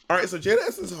 All right, so Jada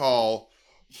Essence Hall.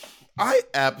 I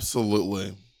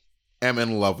absolutely am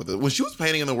in love with it. When she was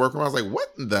painting in the workroom, I was like, what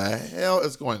in the hell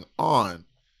is going on?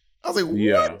 I was like,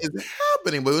 what is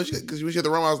happening? But when she hit the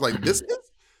room, I was like,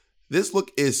 this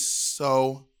look is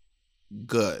so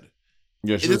good.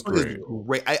 Yeah, she looks great.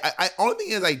 Great. I only thing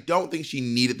is I don't think she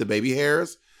needed the baby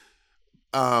hairs.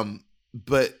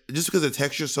 But just because the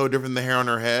texture is so different than the hair on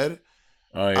her head.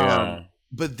 Oh yeah.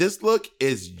 But this look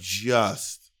is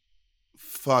just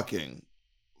fucking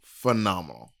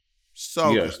phenomenal.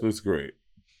 So yes, looks great.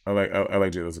 I like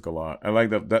Jada's look a lot. I like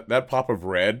that pop of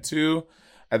red too.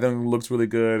 I think looks really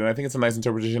good, and I think it's a nice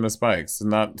interpretation of Spikes. It's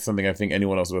not something I think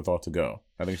anyone else would have thought to go.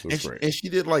 I think she looks great. And she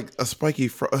did like a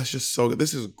spiky. It's just so good.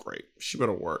 This is great. She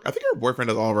better work. I think her boyfriend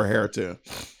does all of her hair too.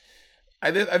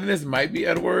 I think this might be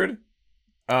Edward,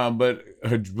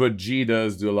 but G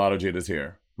does do a lot of Jada's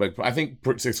hair. Like I think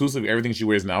exclusively everything she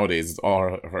wears nowadays is all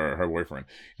her boyfriend.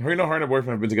 Her and her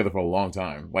boyfriend have been together for a long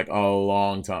time, like a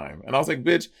long time. And I was like,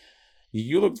 bitch,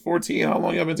 you looked 14. How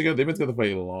long y'all been together? They've been together for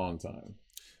a long time.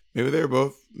 Maybe they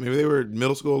were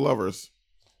middle school lovers.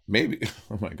 Maybe.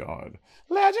 Oh my God.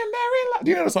 Legendary.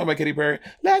 Do you know the song by Katy Perry?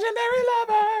 Legendary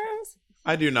Lovers.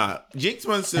 I do not. Jinx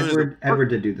Monsoon. Edward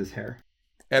did do this hair.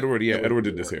 Edward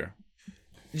did this hair.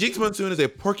 Jinx Monsoon is a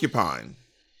porcupine,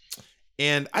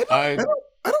 and I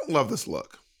don't love this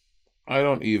look. I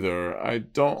don't either. I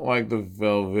don't like the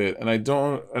velvet, and I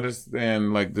don't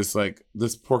understand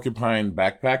this porcupine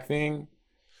backpack thing.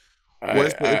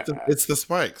 It's the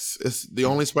spikes. It's the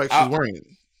only spikes she's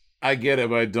wearing. I get it,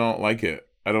 but I don't like it.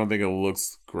 I don't think it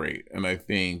looks great, and I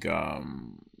think,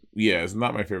 it's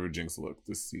not my favorite Jinx look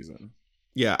this season.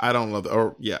 Yeah, I don't love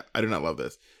I do not love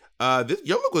this.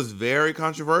 Your look was very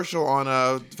controversial on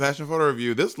a fashion photo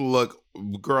review. This look,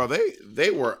 girl,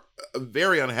 they were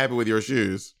very unhappy with your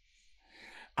shoes.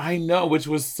 I know, which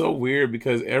was so weird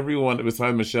because everyone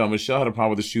besides Michelle had a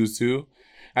problem with the shoes too.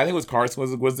 I think it was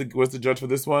Carson was the judge for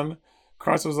this one.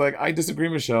 Carson was like, I disagree,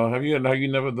 Michelle. Have you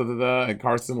never And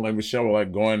Carson and Michelle were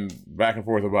like going back and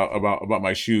forth about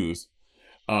my shoes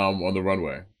on the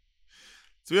runway.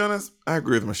 To be honest, I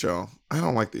agree with Michelle. I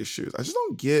don't like these shoes. I just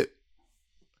don't get.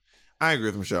 I agree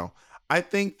with Michelle. I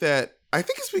think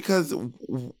it's because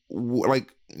I'm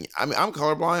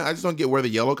colorblind. I just don't get where the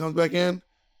yellow comes back in.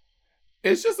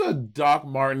 It's just a Doc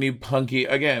Marteny punky.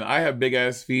 Again, I have big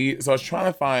ass feet, so I was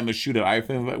trying to find a shoe that I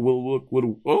think will work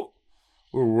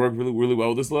really, really well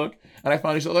with this look. And I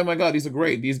finally said, oh my God, these are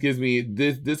great. This gives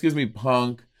me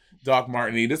punk Doc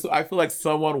Marteny. I feel like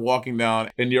someone walking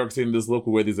down in New York City in this look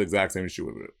will wear these exact same shoe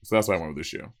with it. So that's why I went with this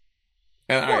shoe.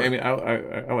 And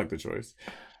I like the choice.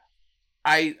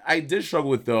 I did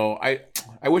struggle with though. I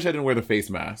wish I didn't wear the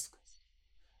face mask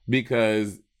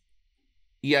because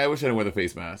I wish I didn't wear the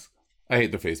face mask. I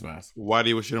hate the face mask. Why do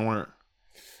you wish you didn't wear it?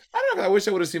 I don't know. I wish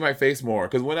I would have seen my face more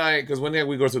because when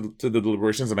we go to the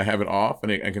deliberations and I have it off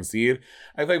and I can see it,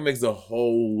 I feel like it makes the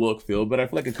whole look feel better. I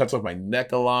feel like it cuts off my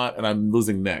neck a lot and I'm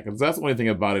losing neck. And so that's the only thing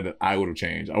about it that I would have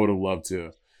changed. I would have loved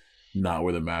to not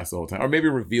wear the mask the whole time or maybe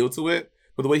reveal to it.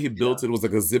 But the way he built it was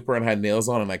like a zipper and had nails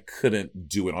on, and I couldn't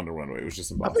do it on the runway. It was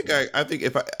just impossible. I think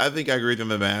I agree with him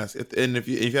the mask. If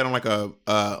you had on like a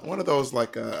one of those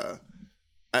like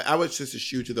I would just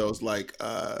shoot to those like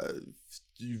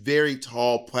very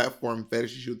tall platform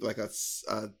fetish shoot with like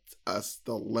a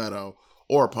stiletto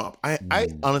or a pump. I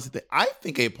honestly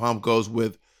think a pump goes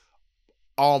with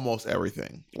almost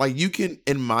everything. Like you can,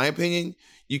 in my opinion,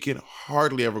 you can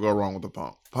hardly ever go wrong with a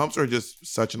pump. Pumps are just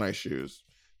such nice shoes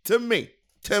to me.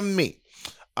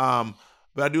 But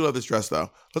I do love this dress though.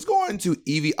 Let's go on to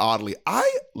Yvie Oddly.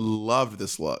 I loved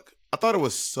this look. I thought it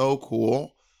was so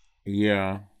cool.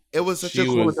 Yeah. It was such a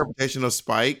cool interpretation of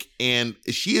Spike, and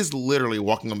she is literally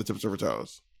walking on the tips of her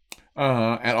toes.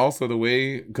 And also the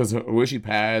way, because the way she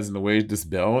pads and the way this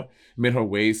belt made her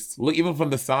waist look, even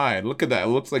from the side, look at that. It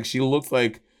looks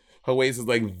like her waist is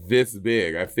like this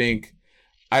big. I think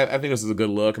this is a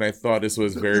good look, and I thought this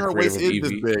was very her creative. Waist is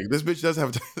this big. This bitch does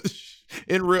have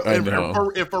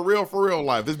for real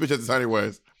life. This bitch has tiny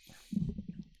waist.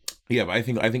 Yeah, but I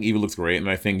think Yvie looks great, and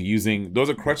I think using those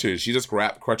are crutches. She just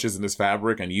wrapped crutches in this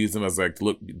fabric and used them as like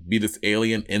be this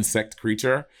alien insect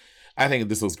creature. I think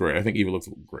this looks great. I think Yvie looks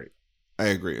great. I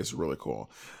agree. It's really cool.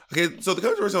 Okay, so the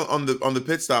controversy on the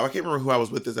pit stop. I can't remember who I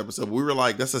was with this episode. But we were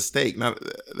like, "That's a steak.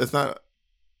 That's not."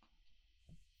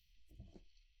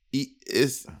 It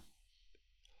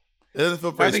doesn't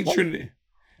feel very. I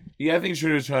think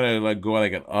Trinity's trying to like go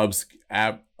like an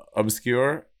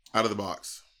obscure out of the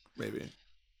box, maybe.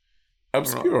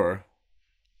 Obscure.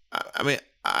 I mean,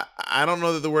 I don't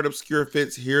know that the word obscure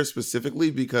fits here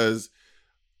specifically because.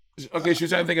 Okay, she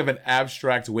was trying to think of an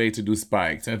abstract way to do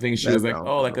spikes. I think she was like,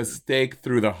 like a stake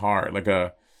through the heart, like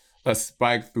a a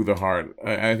spike through the heart.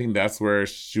 I think that's where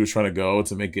she was trying to go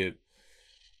to make it.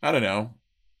 I don't know.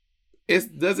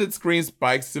 Does it scream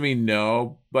Spikes to me?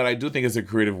 No, but I do think it's a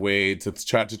creative way to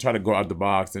try to go out the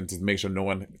box and to make sure no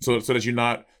one so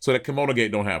that Kimono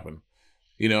Gate don't happen.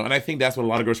 And I think that's what a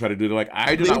lot of girls try to do. They're like,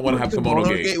 I do not want to have Kimono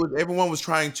Gate. Everyone was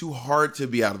trying too hard to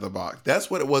be out of the box.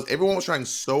 That's what it was. Everyone was trying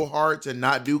so hard to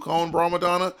not do Cone Bra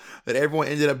Madonna that everyone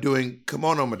ended up doing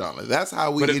Kimono Madonna. That's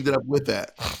how we ended up with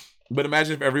that. But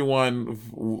imagine if everyone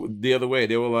the other way,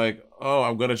 they were like, oh,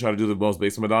 I'm going to try to do the most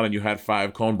basic Madonna, and you had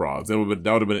 5 cone bras. That would have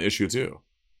been an issue too.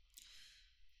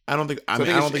 I don't think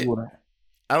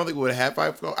we would have had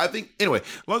 5 cones. I think, anyway,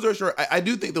 long story short, I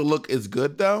do think the look is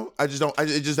good though. It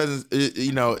just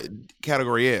doesn't,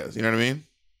 category is, you know what I mean?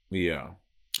 Yeah.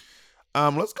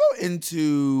 Let's go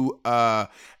into,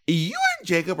 you and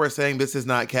Jacob are saying this is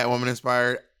not Catwoman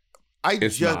inspired.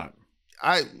 It's not.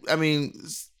 I mean,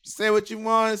 say what you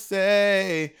want to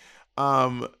say.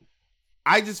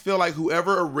 I just feel like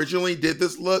whoever originally did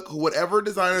this look, whatever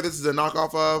designer this is a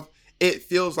knockoff of, it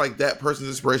feels like that person's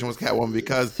inspiration was Catwoman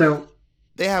because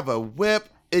they have a whip.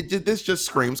 This just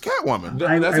screams Catwoman.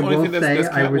 I will say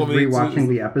I was rewatching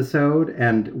the episode,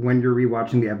 and when you're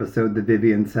rewatching the episode, the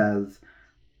Vivian says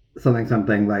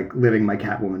something like "living my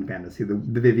Catwoman fantasy." The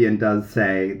Vivian does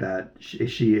say that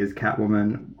she is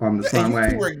Catwoman on the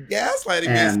runway. You were gaslighting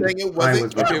me, saying it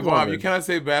wasn't Catwoman. Okay, Bob, you cannot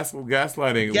say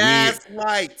gaslighting.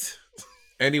 Gaslight.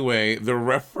 Anyway, the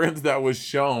reference that was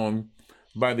shown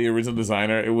by the original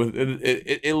designer,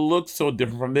 it looked so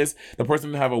different from this. The person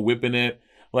didn't have a whip in it.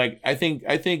 Like I think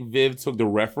Viv took the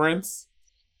reference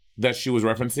that she was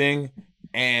referencing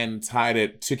and tied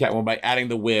it to Catwoman by adding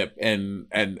the whip and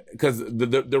because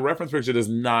the reference picture does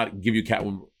not give you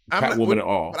Catwoman at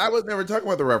all. But I was never talking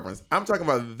about the reference. I'm talking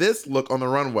about this look on the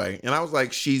runway, and I was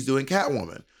like, she's doing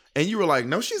Catwoman, and you were like,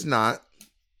 no, she's not.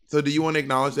 So do you want to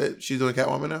acknowledge that she's doing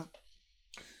Catwoman now?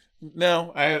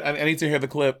 No, I need to hear the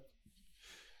clip.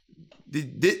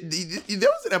 There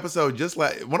was an episode just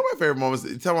like one of my favorite moments.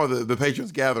 Tell me about the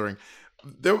patrons gathering.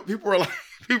 People were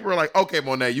like, okay,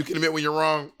 Monet, you can admit when you're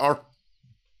wrong. Or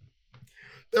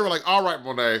they were like, all right,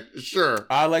 Monet, sure.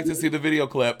 I like to see the video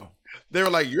clip. They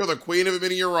were like, you're the queen of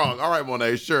admitting you're wrong. All right,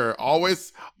 Monet, sure.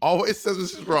 Always says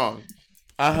this is wrong.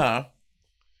 Uh-huh.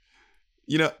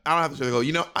 I don't have to show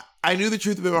the goal. I knew the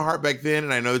truth about my heart back then,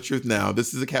 and I know the truth now.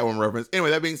 This is a Catwoman reference.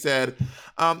 Anyway, that being said,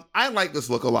 I like this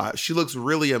look a lot. She looks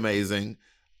really amazing.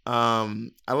 I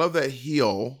love that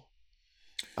heel.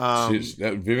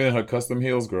 That Vivian had custom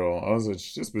heels, girl. I was like,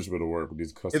 this bitch better work with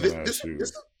these custom ass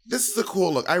shoes. This is a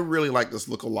cool look. I really like this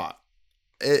look a lot.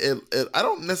 I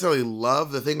don't necessarily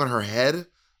love the thing on her head,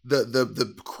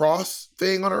 the cross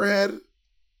thing on her head.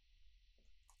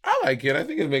 I like it. I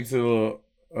think it makes it a little.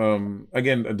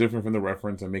 Again, different from the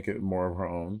reference and make it more of her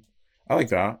own. I like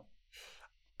that.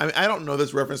 I mean, I don't know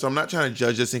this reference, so I'm not trying to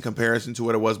judge this in comparison to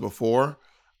what it was before.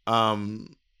 But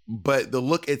the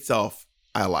look itself,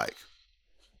 I like.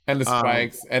 And the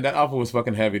spikes, and that outfit was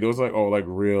fucking heavy. There was like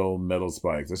real metal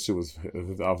spikes. That shit was,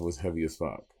 his outfit was heavy as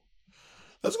fuck.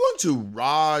 Let's go into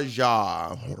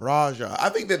Raja. I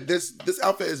think that this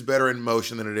outfit is better in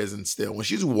motion than it is in still. When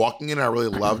she's walking in, I really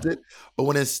loved it. But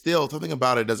when it's still, something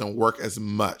about it doesn't work as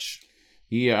much.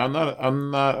 Yeah,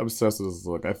 I'm not obsessed with this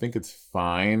look. I think it's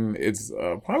fine. It's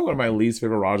probably one of my least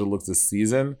favorite Raja looks this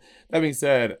season. That being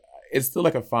said, it's still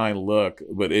like a fine look,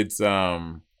 but it just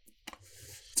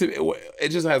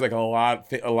has like a lot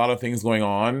of things going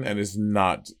on, and it's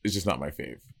just not my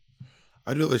fave.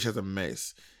 I do wish she has a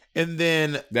mace. And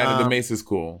then the mace is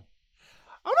cool.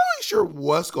 I'm not really sure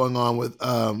what's going on with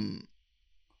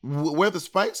where the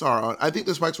spikes are on. I think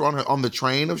the spikes were on the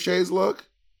train of Shay's look.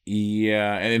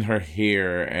 Yeah, and in her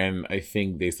hair, and I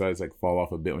think they started to like fall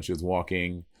off a bit when she was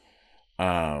walking.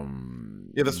 Yeah,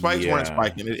 the spikes weren't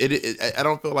spiking. I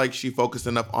don't feel like she focused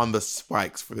enough on the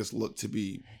spikes for this look to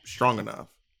be strong enough.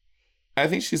 I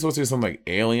think she's supposed to be something like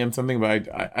alien something, but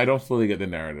I don't fully get the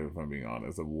narrative, if I'm being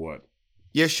honest, of what.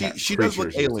 Yeah, she does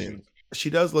look alien. She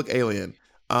does look alien.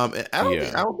 And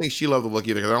I don't think she loved the look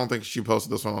either, because I don't think she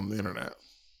posted this one on the internet.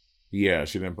 Yeah,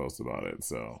 she didn't post about it,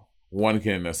 so one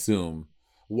can assume.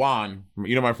 Juan,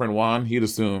 my friend Juan, he'd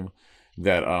assume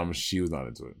that she was not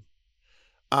into it.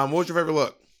 What was your favorite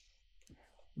look?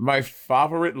 My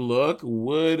favorite look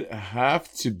would have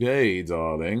to be,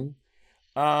 darling,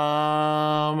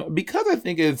 because I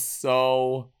think it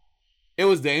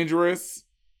was dangerous.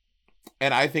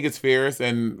 And I think it's fierce,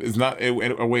 and it's not a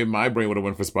way my brain would have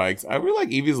went for spikes. I really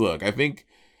like Evie's look. I think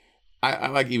I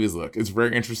like Evie's look. It's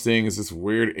very interesting. It's this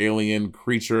weird alien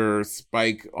creature,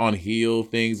 spike on heel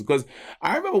things. Because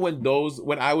I remember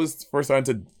when I was first starting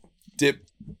to dip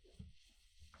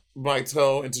my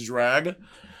toe into drag.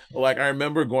 Like, I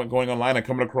remember going online and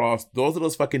coming across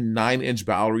those fucking 9-inch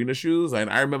ballerina shoes. And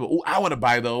I remember, I want to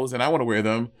buy those and I want to wear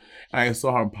them. And I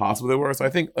saw how impossible they were. So I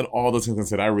think in all those things I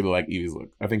said, I really like Evie's look.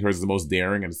 I think hers is the most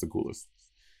daring and it's the coolest.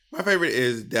 My favorite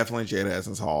is definitely Jada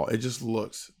Essence Hall. It just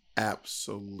looks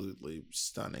absolutely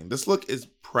stunning. This look is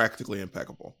practically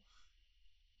impeccable.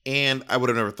 And I would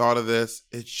have never thought of this.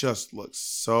 It just looks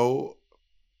so...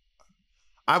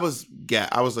 I was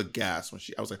aghast when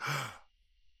I was like...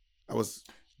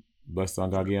 Bust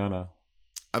on Gagiana.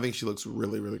 I think she looks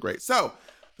really, really great. So,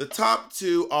 the top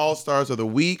 2 All-Stars of the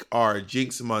week are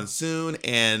Jinx Monsoon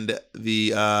and the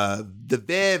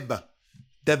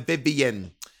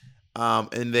Vivienne.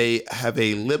 And they have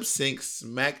a lip sync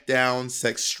SmackDown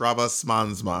Sextrava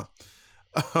Smansma.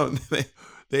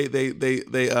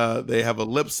 They have a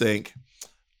lip sync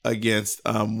against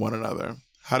one another.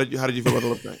 How did you feel about the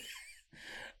lip sync?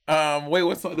 Wait,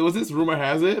 was this Rumor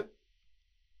Has It?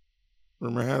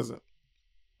 Rumor Has It.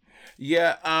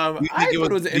 Yeah. Do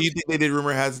you think they did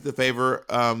Rumor Has It to favor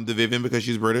the Vivienne because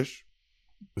she's British?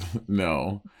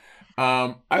 No.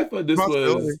 I thought this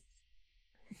was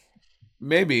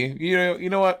maybe. You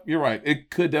know what? You're right. It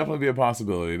could definitely be a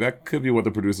possibility. That could be what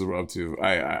the producers were up to.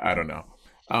 I don't know.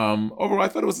 Overall, I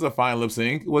thought it was a fine lip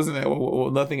sync. Wasn't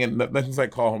nothing to like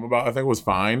call home about. I think it was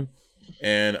fine.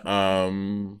 And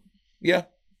yeah.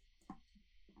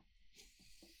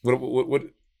 What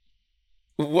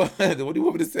do you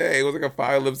want me to say? It was like a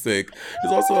fire lip sync.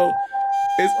 It's also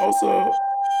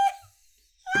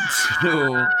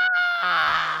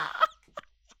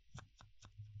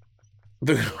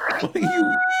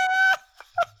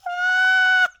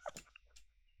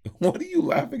what are you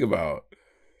laughing about?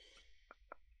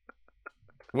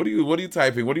 What are you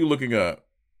typing? What are you looking up?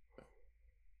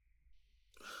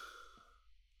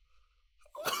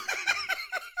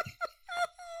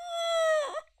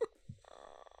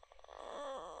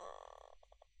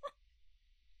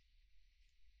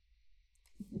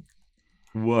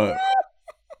 What?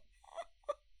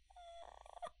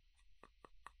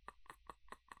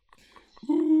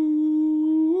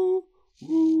 Ooh,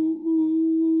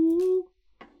 ooh.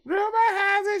 Rumor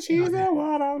has it she's the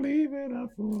one I'm leaving her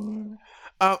for.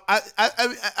 I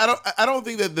don't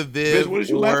think that the Viv. Bitch, what are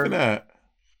you laughing at?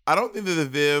 I don't think that the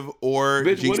Viv or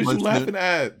Bitch, Jinx what are you laughing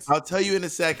at? I'll tell you in a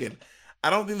second. I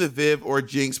don't think the Viv or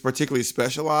Jinx particularly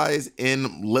specialize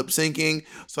in lip syncing,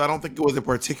 so I don't think it was a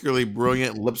particularly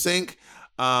brilliant lip sync.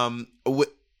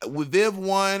 With Viv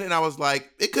won, and I was like,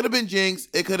 it could have been Jinx,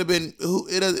 it could have been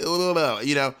either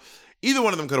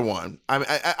one of them could have won.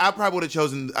 I probably would have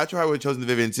chosen the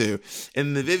Vivienne too,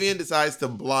 and the Vivienne decides to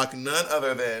block none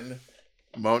other than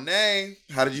Monet.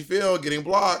 How did you feel getting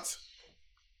blocked?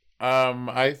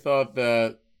 I thought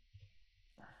that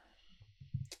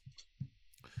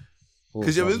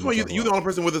because at this point you're the only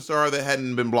person with a star that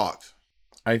hadn't been blocked.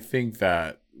 I think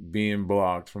that being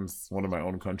blocked from one of my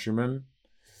own countrymen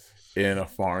in a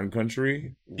foreign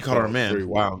country, you called her a man.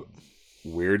 Wow,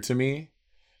 weird to me.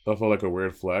 That felt like a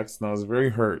weird flex, and I was very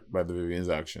hurt by the Vivienne's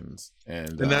actions.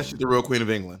 And now she's the real Queen of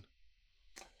England.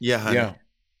 Yeah, honey.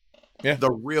 Yeah,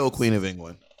 the real Queen of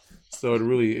England. So it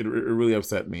really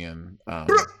upset me. And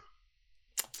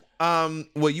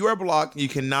well, you are blocked. You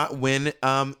cannot win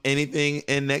anything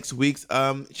in next week's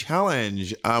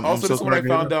challenge. Also, this is when I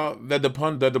found out that the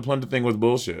plunger thing was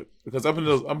bullshit. Because up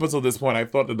until this point, I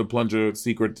thought that the plunger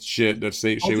secret shit that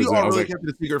Shay was in. I was really kept it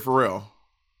a secret for real.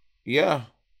 Yeah.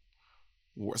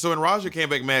 So when Raja came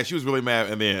back mad, she was really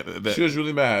mad, and then she was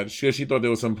really mad. She thought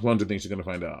there was some plunger thing she's gonna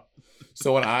find out.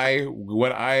 So when I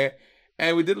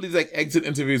and we did these like exit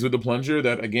interviews with the plunger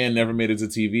that again never made it to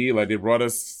TV. Like they brought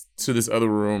us to this other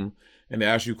room and they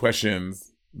asked you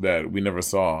questions that we never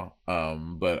saw.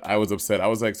 But I was upset. I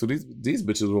was like, so these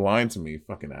bitches were lying to me,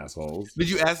 fucking assholes. Did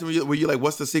you ask them? Were you like,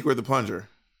 what's the secret of the plunger?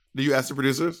 Did you ask the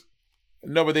producers?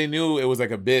 No, but they knew it was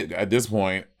like a bit at this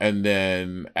point. And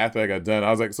then after I got done, I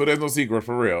was like, so there's no secret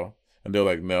for real? And they're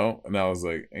like, no. And I was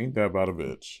like, ain't that about a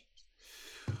bitch?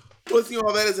 Listening to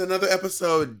all that is another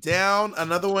episode down.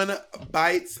 Another one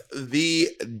bites the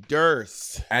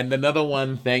dust. And another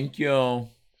one, thank you.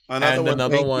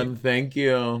 Another one, thank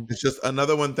you. It's just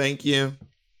another one, thank you.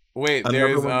 Wait,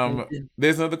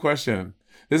 there's another question.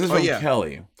 This is from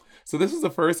Kelly. So this is the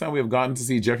first time we have gotten to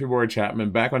see Jeffrey Boyer Chapman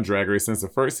back on Drag Race since the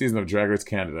first season of Drag Race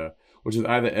Canada, which was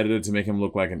either edited to make him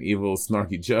look like an evil,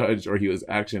 snarky judge, or he was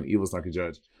actually an evil, snarky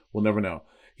judge. We'll never know.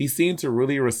 He seemed to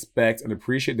really respect and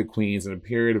appreciate the queens and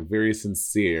appeared very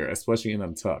sincere, especially in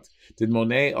Untucked. Did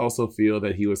Monet also feel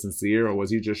that he was sincere, or was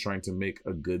he just trying to make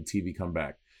a good TV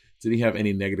comeback? Did he have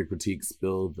any negative critique?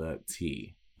 Spill the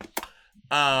tea.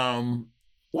 Well, I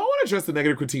want to address the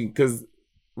negative critique because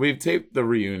we've taped the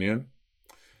reunion,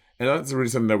 and that's really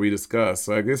something that we discussed.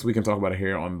 So I guess we can talk about it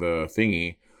here on the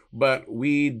thingy. But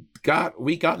we got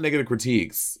negative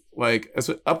critiques, like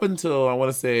up until I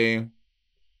want to say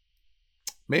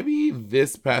maybe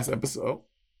this past episode.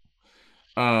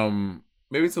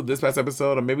 Maybe till this past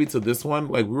episode, or maybe till this one,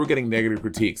 like we were getting negative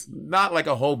critiques. Not like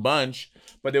a whole bunch,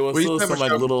 but there was still some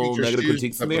like little negative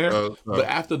critiques in there. But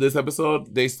after this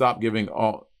episode, they stopped giving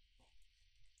all.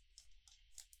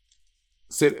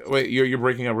 Wait, you're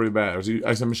breaking up really bad.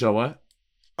 I said Michelle, what?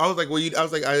 I was like,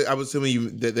 I was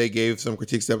assuming that they gave some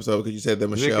critiques to the episode because you said that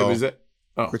Michelle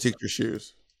critiqued your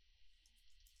shoes.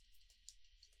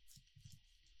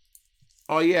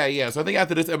 Oh yeah. So I think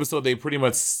after this episode, they pretty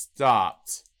much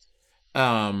stopped.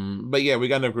 But yeah, we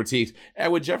got no critiques.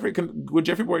 And with Jeffrey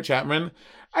Boyd Chapman,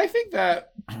 I think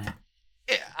that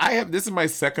this is my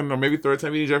second or maybe third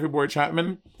time meeting Jeffrey Boyd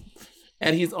Chapman,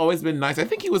 and he's always been nice. I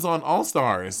think he was on All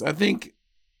Stars. I think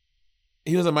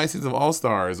he was on my season of All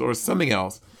Stars or something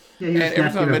else. Yeah, he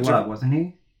was Snatch Game of Love, wasn't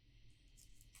he?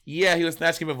 Yeah, he was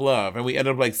Snatch Game of Love, and we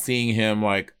ended up like seeing him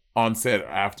like on set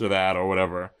after that or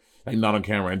whatever, like not on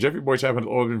camera. And Jeffrey Boyd Chapman has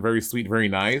always been very sweet, very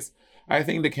nice. I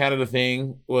think the Canada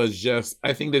thing was just,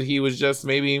 I think that he was just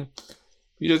maybe,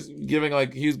 they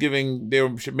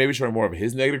were maybe showing more of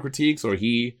his negative critiques, or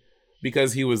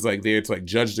because he was like there to like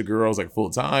judge the girls like full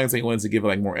time, so he wanted to give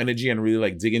like more energy and really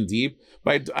like dig in deep.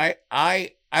 But I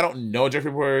don't know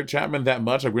Jeffrey Boyd Chapman that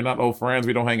much. Like we're not old friends,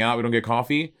 we don't hang out, we don't get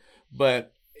coffee,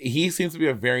 but he seems to be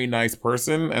a very nice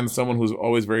person and someone who's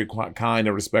always very kind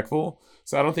and respectful.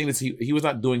 So I don't think he was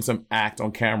not doing some act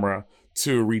on camera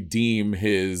to redeem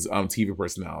his TV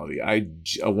personality. I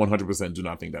 100% do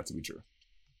not think that to be true.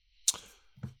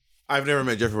 I've never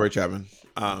met Jeffrey Boyd Chapman.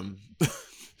 I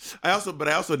also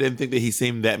didn't think that he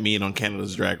seemed that mean on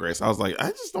Canada's Drag Race. I was like, I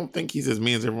just don't think he's as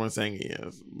mean as everyone's saying he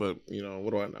is. But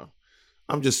what do I know?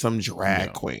 I'm just some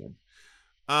drag queen.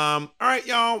 All right,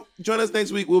 y'all. Join us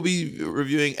next week. We'll be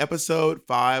reviewing episode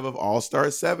 5 of All Star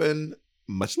 7.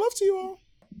 Much love to you all.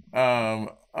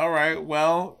 All right.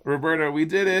 Well, Roberta, we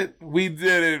did it. We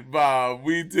did it, Bob.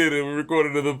 We did it. We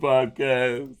recorded another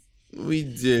podcast. We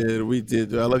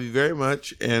did. I love you very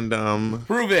much. And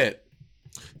prove it.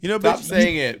 Stop bitch,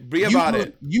 saying it. Be about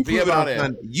it. You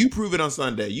prove it on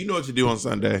Sunday. You know what to do on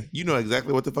Sunday. You know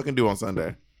exactly what to fucking do on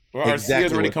Sunday. Well,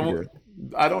 Arcia's already come with.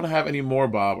 I don't have any more,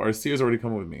 Bob. Arcia's already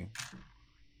come with me.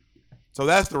 So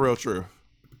that's the real truth.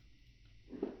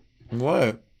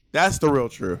 What? That's the real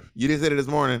truth. You didn't say it this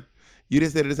morning. You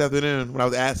didn't say it this afternoon when I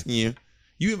was asking you.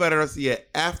 You invited Arcia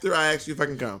after I asked you if I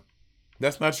can come.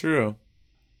 That's not true.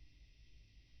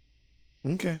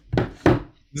 Okay.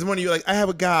 This morning you're like, I have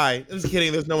a guy. I'm just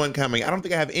kidding. There's no one coming. I don't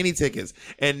think I have any tickets.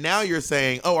 And now you're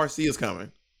saying, oh, Arcia's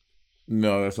coming.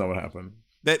 No, that's not what happened.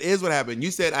 That is what happened. You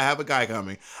said, I have a guy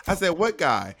coming. I said, what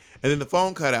guy? And then the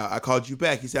phone cut out. I called you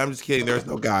back. You said, I'm just kidding. There's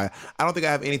no guy. I don't think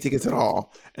I have any tickets at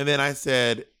all. And then I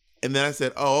said,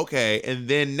 oh, okay. And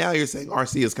then now you're saying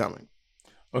Arcia's coming.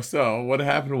 So what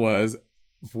happened was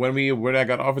when I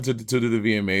got offered to do the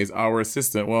VMAs, our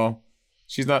assistant, well,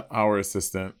 she's not our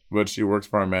assistant, but she works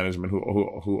for our management who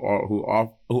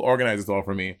organizes all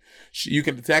for me. You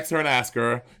can text her and ask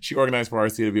her. She organized for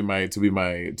Arcia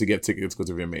to get tickets to go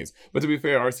to VMAs. But to be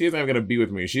fair, Arcia's not going to be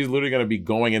with me. She's literally going to be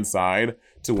going inside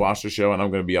to watch the show, and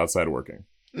I'm going to be outside working.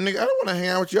 Nigga, I don't want to hang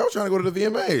out with you. I was trying to go to the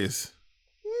VMAs.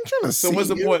 I'm trying to what's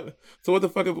the point? So what the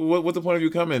fuck? What's the point of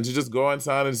you coming? To just go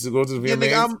inside and just go to the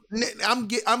VMAs?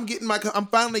 Nigga, I'm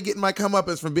finally getting my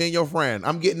comeuppance from being your friend.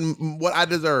 I'm getting what I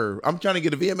deserve. I'm trying to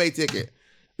get a VMA ticket.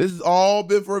 This has all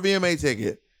been for a VMA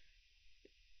ticket.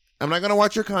 I'm not gonna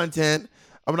watch your content.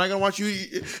 I'm not gonna watch you.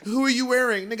 Who are you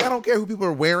wearing, nigga? I don't care who people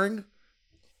are wearing.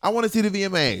 I want to see the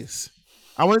VMAs.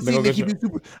 I want to see Nikki do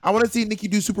super. I want to see Nikki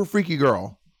do Super Freaky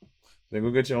Girl. Then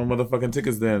go get your own motherfucking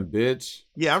tickets, then, bitch.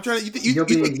 Yeah, I'm trying to. You'll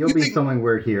be filming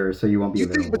We're Here, so you won't be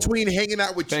available. Think between hanging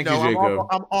out with Thank you, Jacob.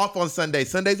 I'm off on Sunday.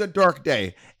 Sunday's a dark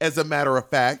day, as a matter of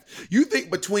fact. You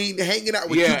think between hanging out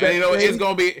with you, and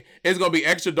it's gonna be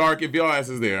extra dark if your ass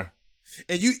is there.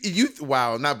 And you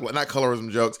wow, not colorism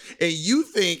jokes. And you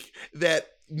think that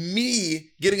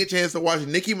me getting a chance to watch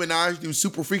Nicki Minaj do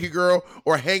Super Freaky Girl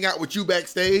or hang out with you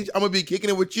backstage, I'm gonna be kicking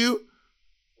it with you?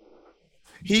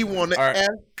 He wanna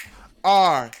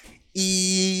REAKFREK.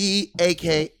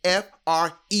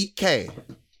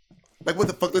 Like what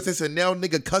the fuck? This is Chanel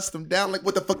nigga custom down. Like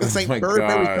what the fuck? This ain't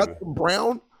Burberry custom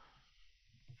brown.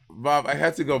 Bob, I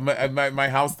have to go. My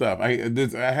house stuff. I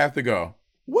have to go.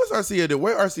 What's Arcia do?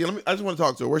 Where Arcia? I just want to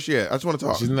talk to her. Where's she at? I just want to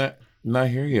talk. She's not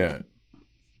here yet.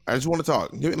 I just want to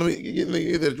talk. Let me get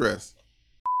the address.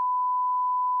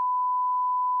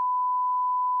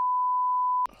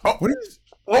 Oh, what is?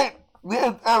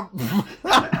 Studio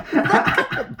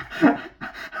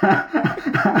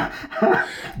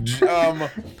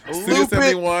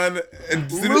 71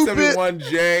 and Studio 71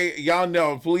 J, y'all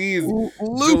know, please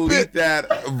delete that.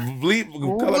 Bleep,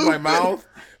 color my mouth.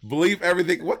 Bleep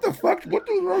everything. What the fuck? What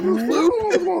the fuck is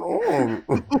going on?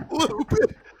 Loop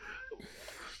it.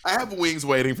 I have wings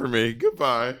waiting for me.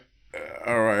 Goodbye.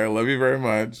 All right. I love you very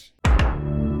much.